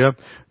Syria,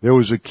 there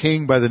was a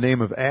king by the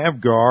name of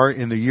Abgar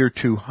in the year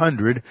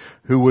 200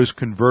 who was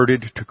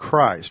converted to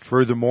Christ.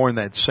 Furthermore, in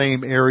that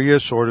same area,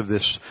 sort of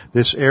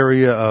this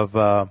area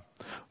of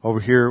over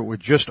here, we're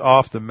just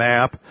off the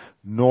map,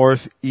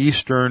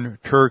 northeastern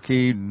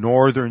Turkey,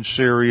 northern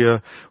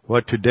Syria,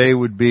 what today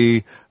would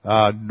be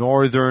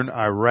northern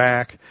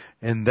Iraq,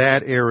 in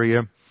that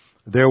area,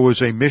 there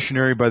was a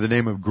missionary by the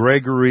name of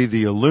Gregory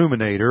the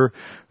Illuminator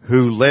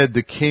who led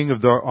the king of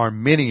the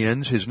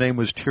Armenians. His name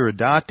was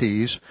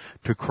Tiridates,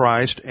 to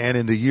Christ, and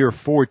in the year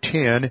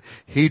 410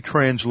 he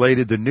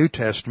translated the New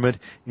Testament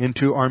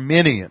into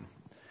Armenian,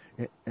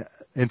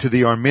 into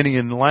the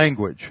Armenian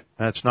language.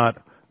 That's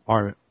not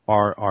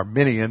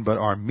Armenian, but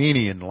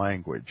Armenian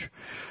language.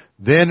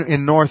 Then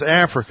in North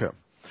Africa,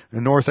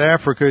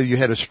 you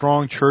had a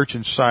strong church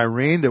in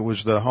Cyrene that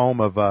was the home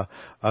of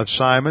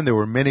Simon. There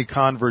were many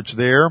converts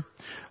there.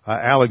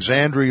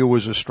 Alexandria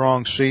was a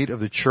strong seat of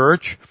the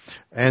church.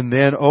 And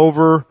then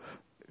over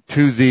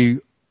to the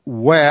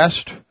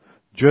west,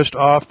 just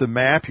off the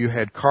map, you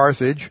had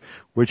Carthage,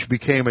 which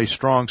became a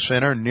strong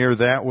center. Near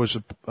that was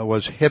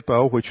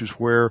Hippo, which is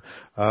where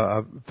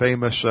a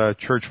famous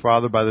church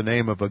father by the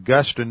name of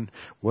Augustine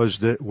was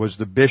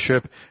the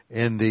bishop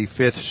in the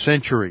 5th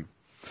century.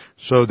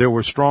 So there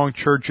were strong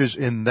churches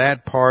in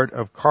that part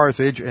of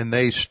Carthage, and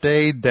they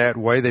stayed that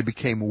way. They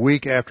became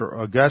weak after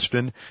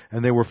Augustine,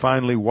 and they were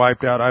finally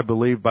wiped out, I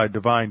believe, by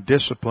divine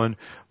discipline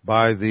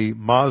by the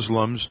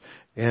Muslims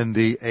in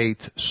the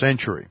 8th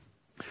century.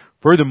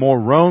 Furthermore,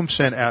 Rome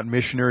sent out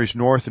missionaries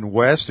north and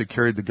west that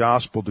carried the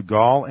gospel to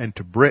Gaul and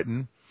to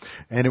Britain,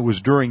 and it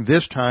was during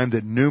this time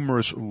that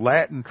numerous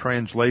Latin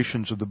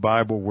translations of the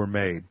Bible were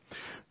made.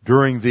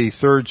 During the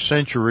 3rd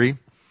century,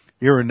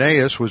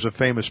 Irenaeus was a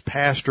famous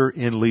pastor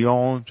in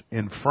Lyon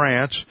in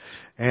France,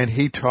 and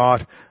he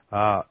taught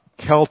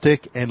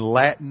Celtic and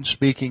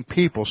Latin-speaking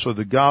people, so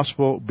the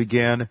gospel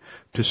began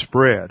to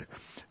spread.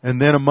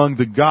 And then among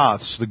the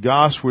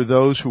Goths were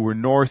those who were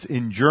north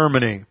in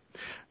Germany.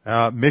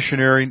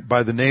 Missionary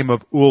by the name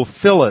of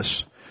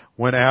Ulfilas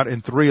went out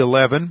in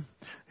 311.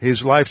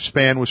 His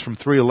lifespan was from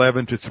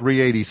 311 to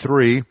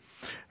 383.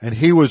 And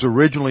he was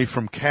originally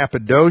from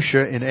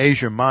Cappadocia in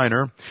Asia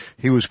Minor.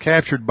 He was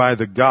captured by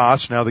the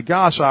Goths. Now the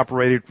Goths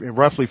operated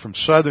roughly from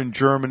southern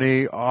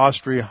Germany,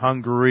 Austria,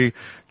 Hungary,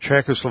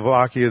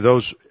 Czechoslovakia,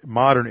 those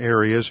modern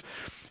areas.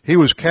 He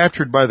was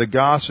captured by the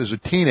Goths as a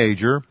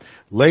teenager.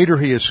 Later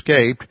he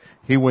escaped.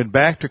 He went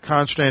back to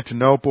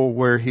Constantinople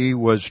where he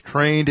was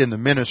trained in the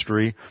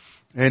ministry,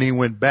 and he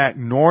went back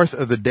north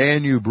of the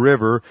Danube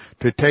River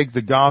to take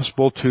the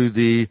gospel to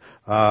the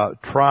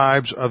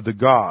tribes of the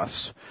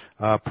Goths.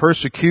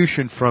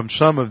 Persecution from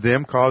some of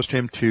them caused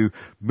him to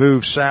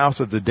move south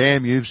of the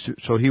Danube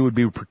so he would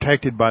be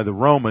protected by the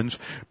Romans,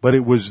 but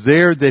it was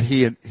there that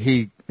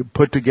he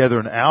put together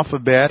an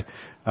alphabet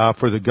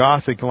for the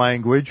Gothic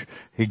language.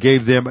 He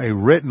gave them a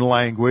written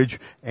language,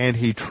 and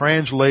he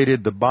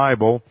translated the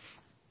Bible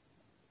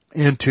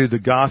into the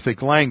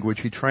Gothic language.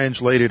 He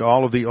translated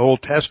all of the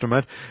Old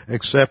Testament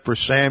except for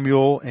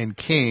Samuel and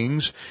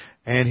Kings,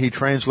 and he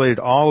translated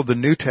all of the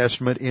New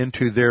Testament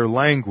into their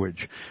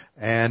language.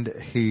 And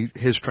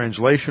his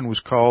translation was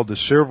called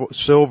the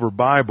Silver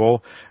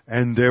Bible,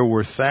 and there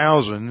were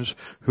thousands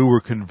who were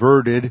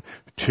converted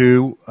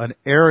to an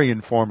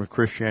Arian form of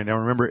Christianity. Now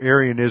remember,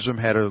 Arianism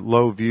had a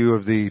low view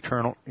of the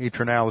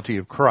eternality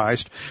of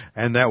Christ,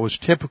 and that was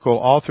typical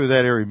all through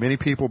that area. Many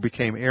people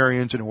became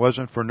Arians, and it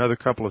wasn't for another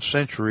couple of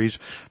centuries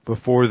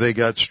before they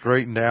got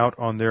straightened out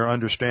on their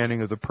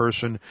understanding of the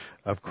person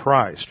of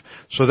Christ.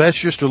 So that's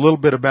just a little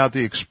bit about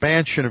the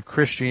expansion of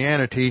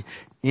Christianity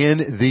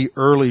in the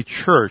early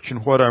church.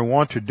 And what I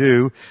want to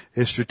do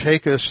is to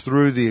take us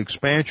through the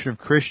expansion of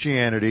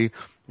Christianity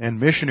and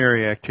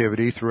missionary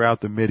activity throughout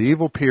the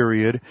medieval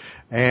period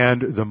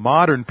and the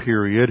modern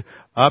period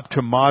up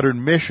to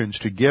modern missions,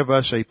 to give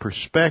us a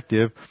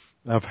perspective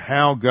of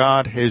how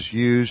God has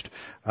used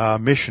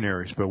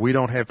missionaries. But we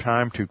don't have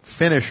time to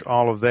finish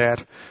all of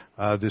that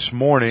this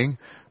morning.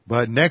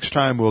 But next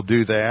time we'll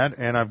do that.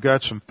 And I've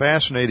got some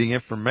fascinating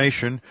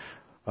information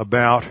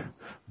about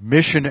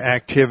mission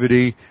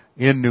activity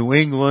in New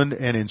England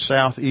and in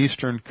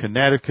southeastern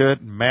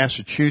Connecticut and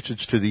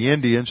Massachusetts to the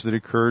Indians that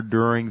occurred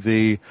during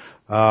the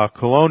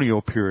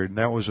colonial period. And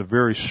that was a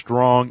very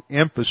strong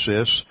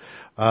emphasis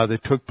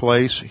that took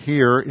place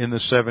here in the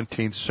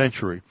 17th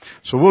century.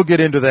 So we'll get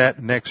into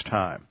that next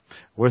time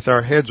with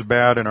our heads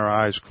bowed and our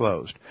eyes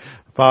closed.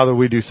 Father,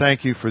 we do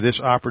thank you for this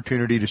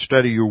opportunity to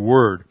study your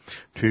word,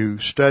 to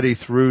study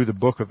through the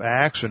book of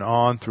Acts and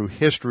on through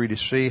history to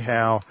see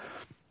how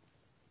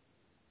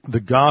the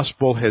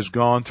gospel has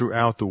gone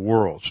throughout the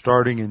world,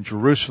 starting in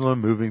Jerusalem,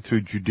 moving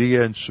through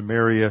Judea and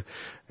Samaria,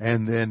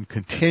 and then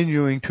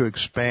continuing to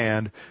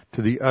expand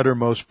to the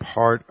uttermost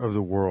part of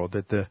the world.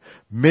 That the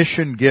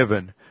mission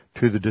given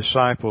to the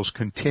disciples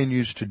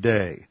continues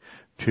today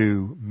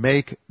to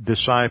make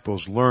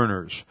disciples,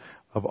 learners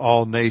of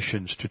all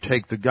nations, to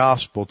take the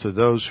gospel to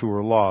those who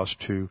are lost,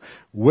 to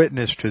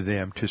witness to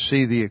them, to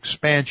see the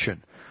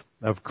expansion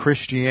of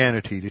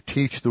Christianity, to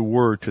teach the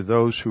word to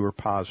those who are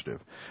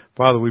positive.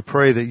 Father, we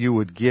pray that you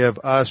would give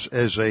us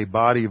as a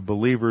body of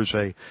believers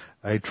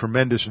a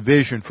tremendous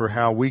vision for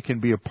how we can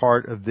be a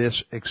part of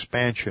this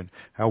expansion,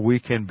 how we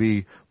can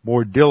be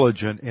more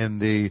diligent in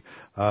the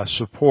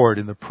support,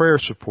 in the prayer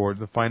support,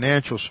 the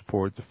financial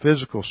support, the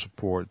physical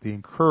support, the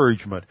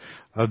encouragement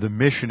of the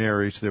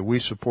missionaries that we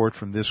support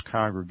from this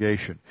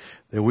congregation,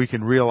 that we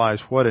can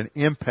realize what an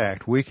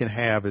impact we can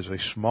have as a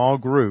small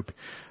group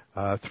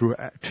to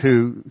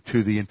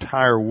the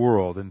entire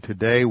world. And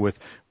today with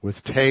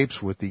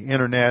tapes, with the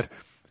internet,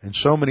 and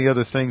so many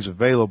other things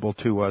available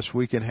to us,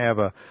 we can have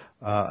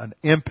an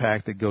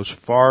impact that goes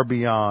far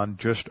beyond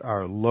just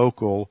our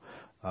local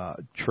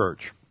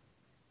church.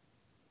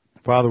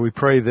 Father, we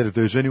pray that if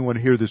there's anyone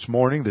here this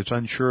morning that's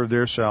unsure of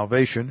their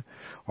salvation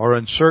or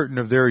uncertain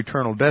of their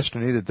eternal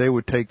destiny, that they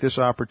would take this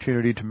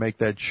opportunity to make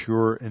that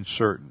sure and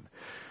certain.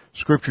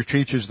 Scripture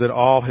teaches that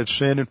all have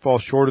sinned and fall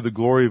short of the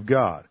glory of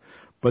God,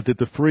 but that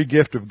the free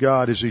gift of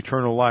God is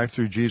eternal life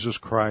through Jesus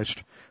Christ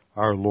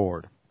our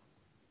Lord.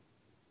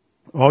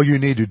 All you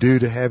need to do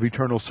to have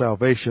eternal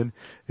salvation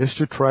is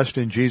to trust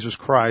in Jesus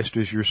Christ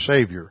as your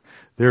Savior.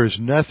 There is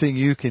nothing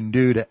you can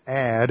do to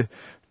add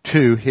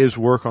to His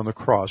work on the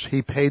cross.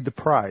 He paid the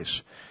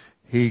price.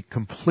 He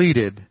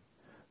completed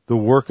the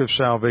work of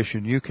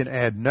salvation. You can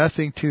add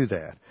nothing to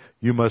that.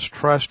 You must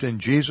trust in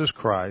Jesus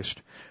Christ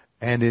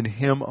and in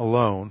Him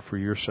alone for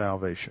your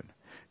salvation.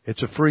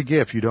 It's a free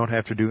gift. You don't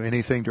have to do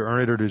anything to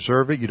earn it or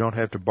deserve it. You don't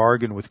have to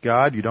bargain with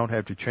God. You don't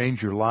have to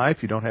change your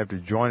life. You don't have to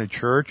join a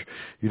church.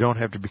 You don't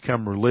have to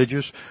become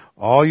religious.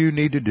 All you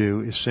need to do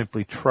is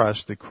simply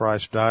trust that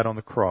Christ died on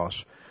the cross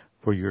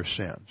for your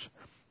sins.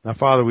 Now,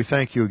 Father, we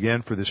thank you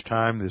again for this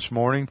time this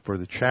morning, for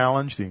the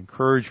challenge, the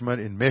encouragement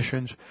in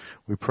missions.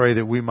 We pray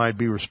that we might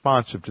be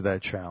responsive to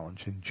that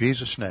challenge. In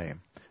Jesus'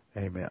 name,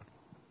 amen.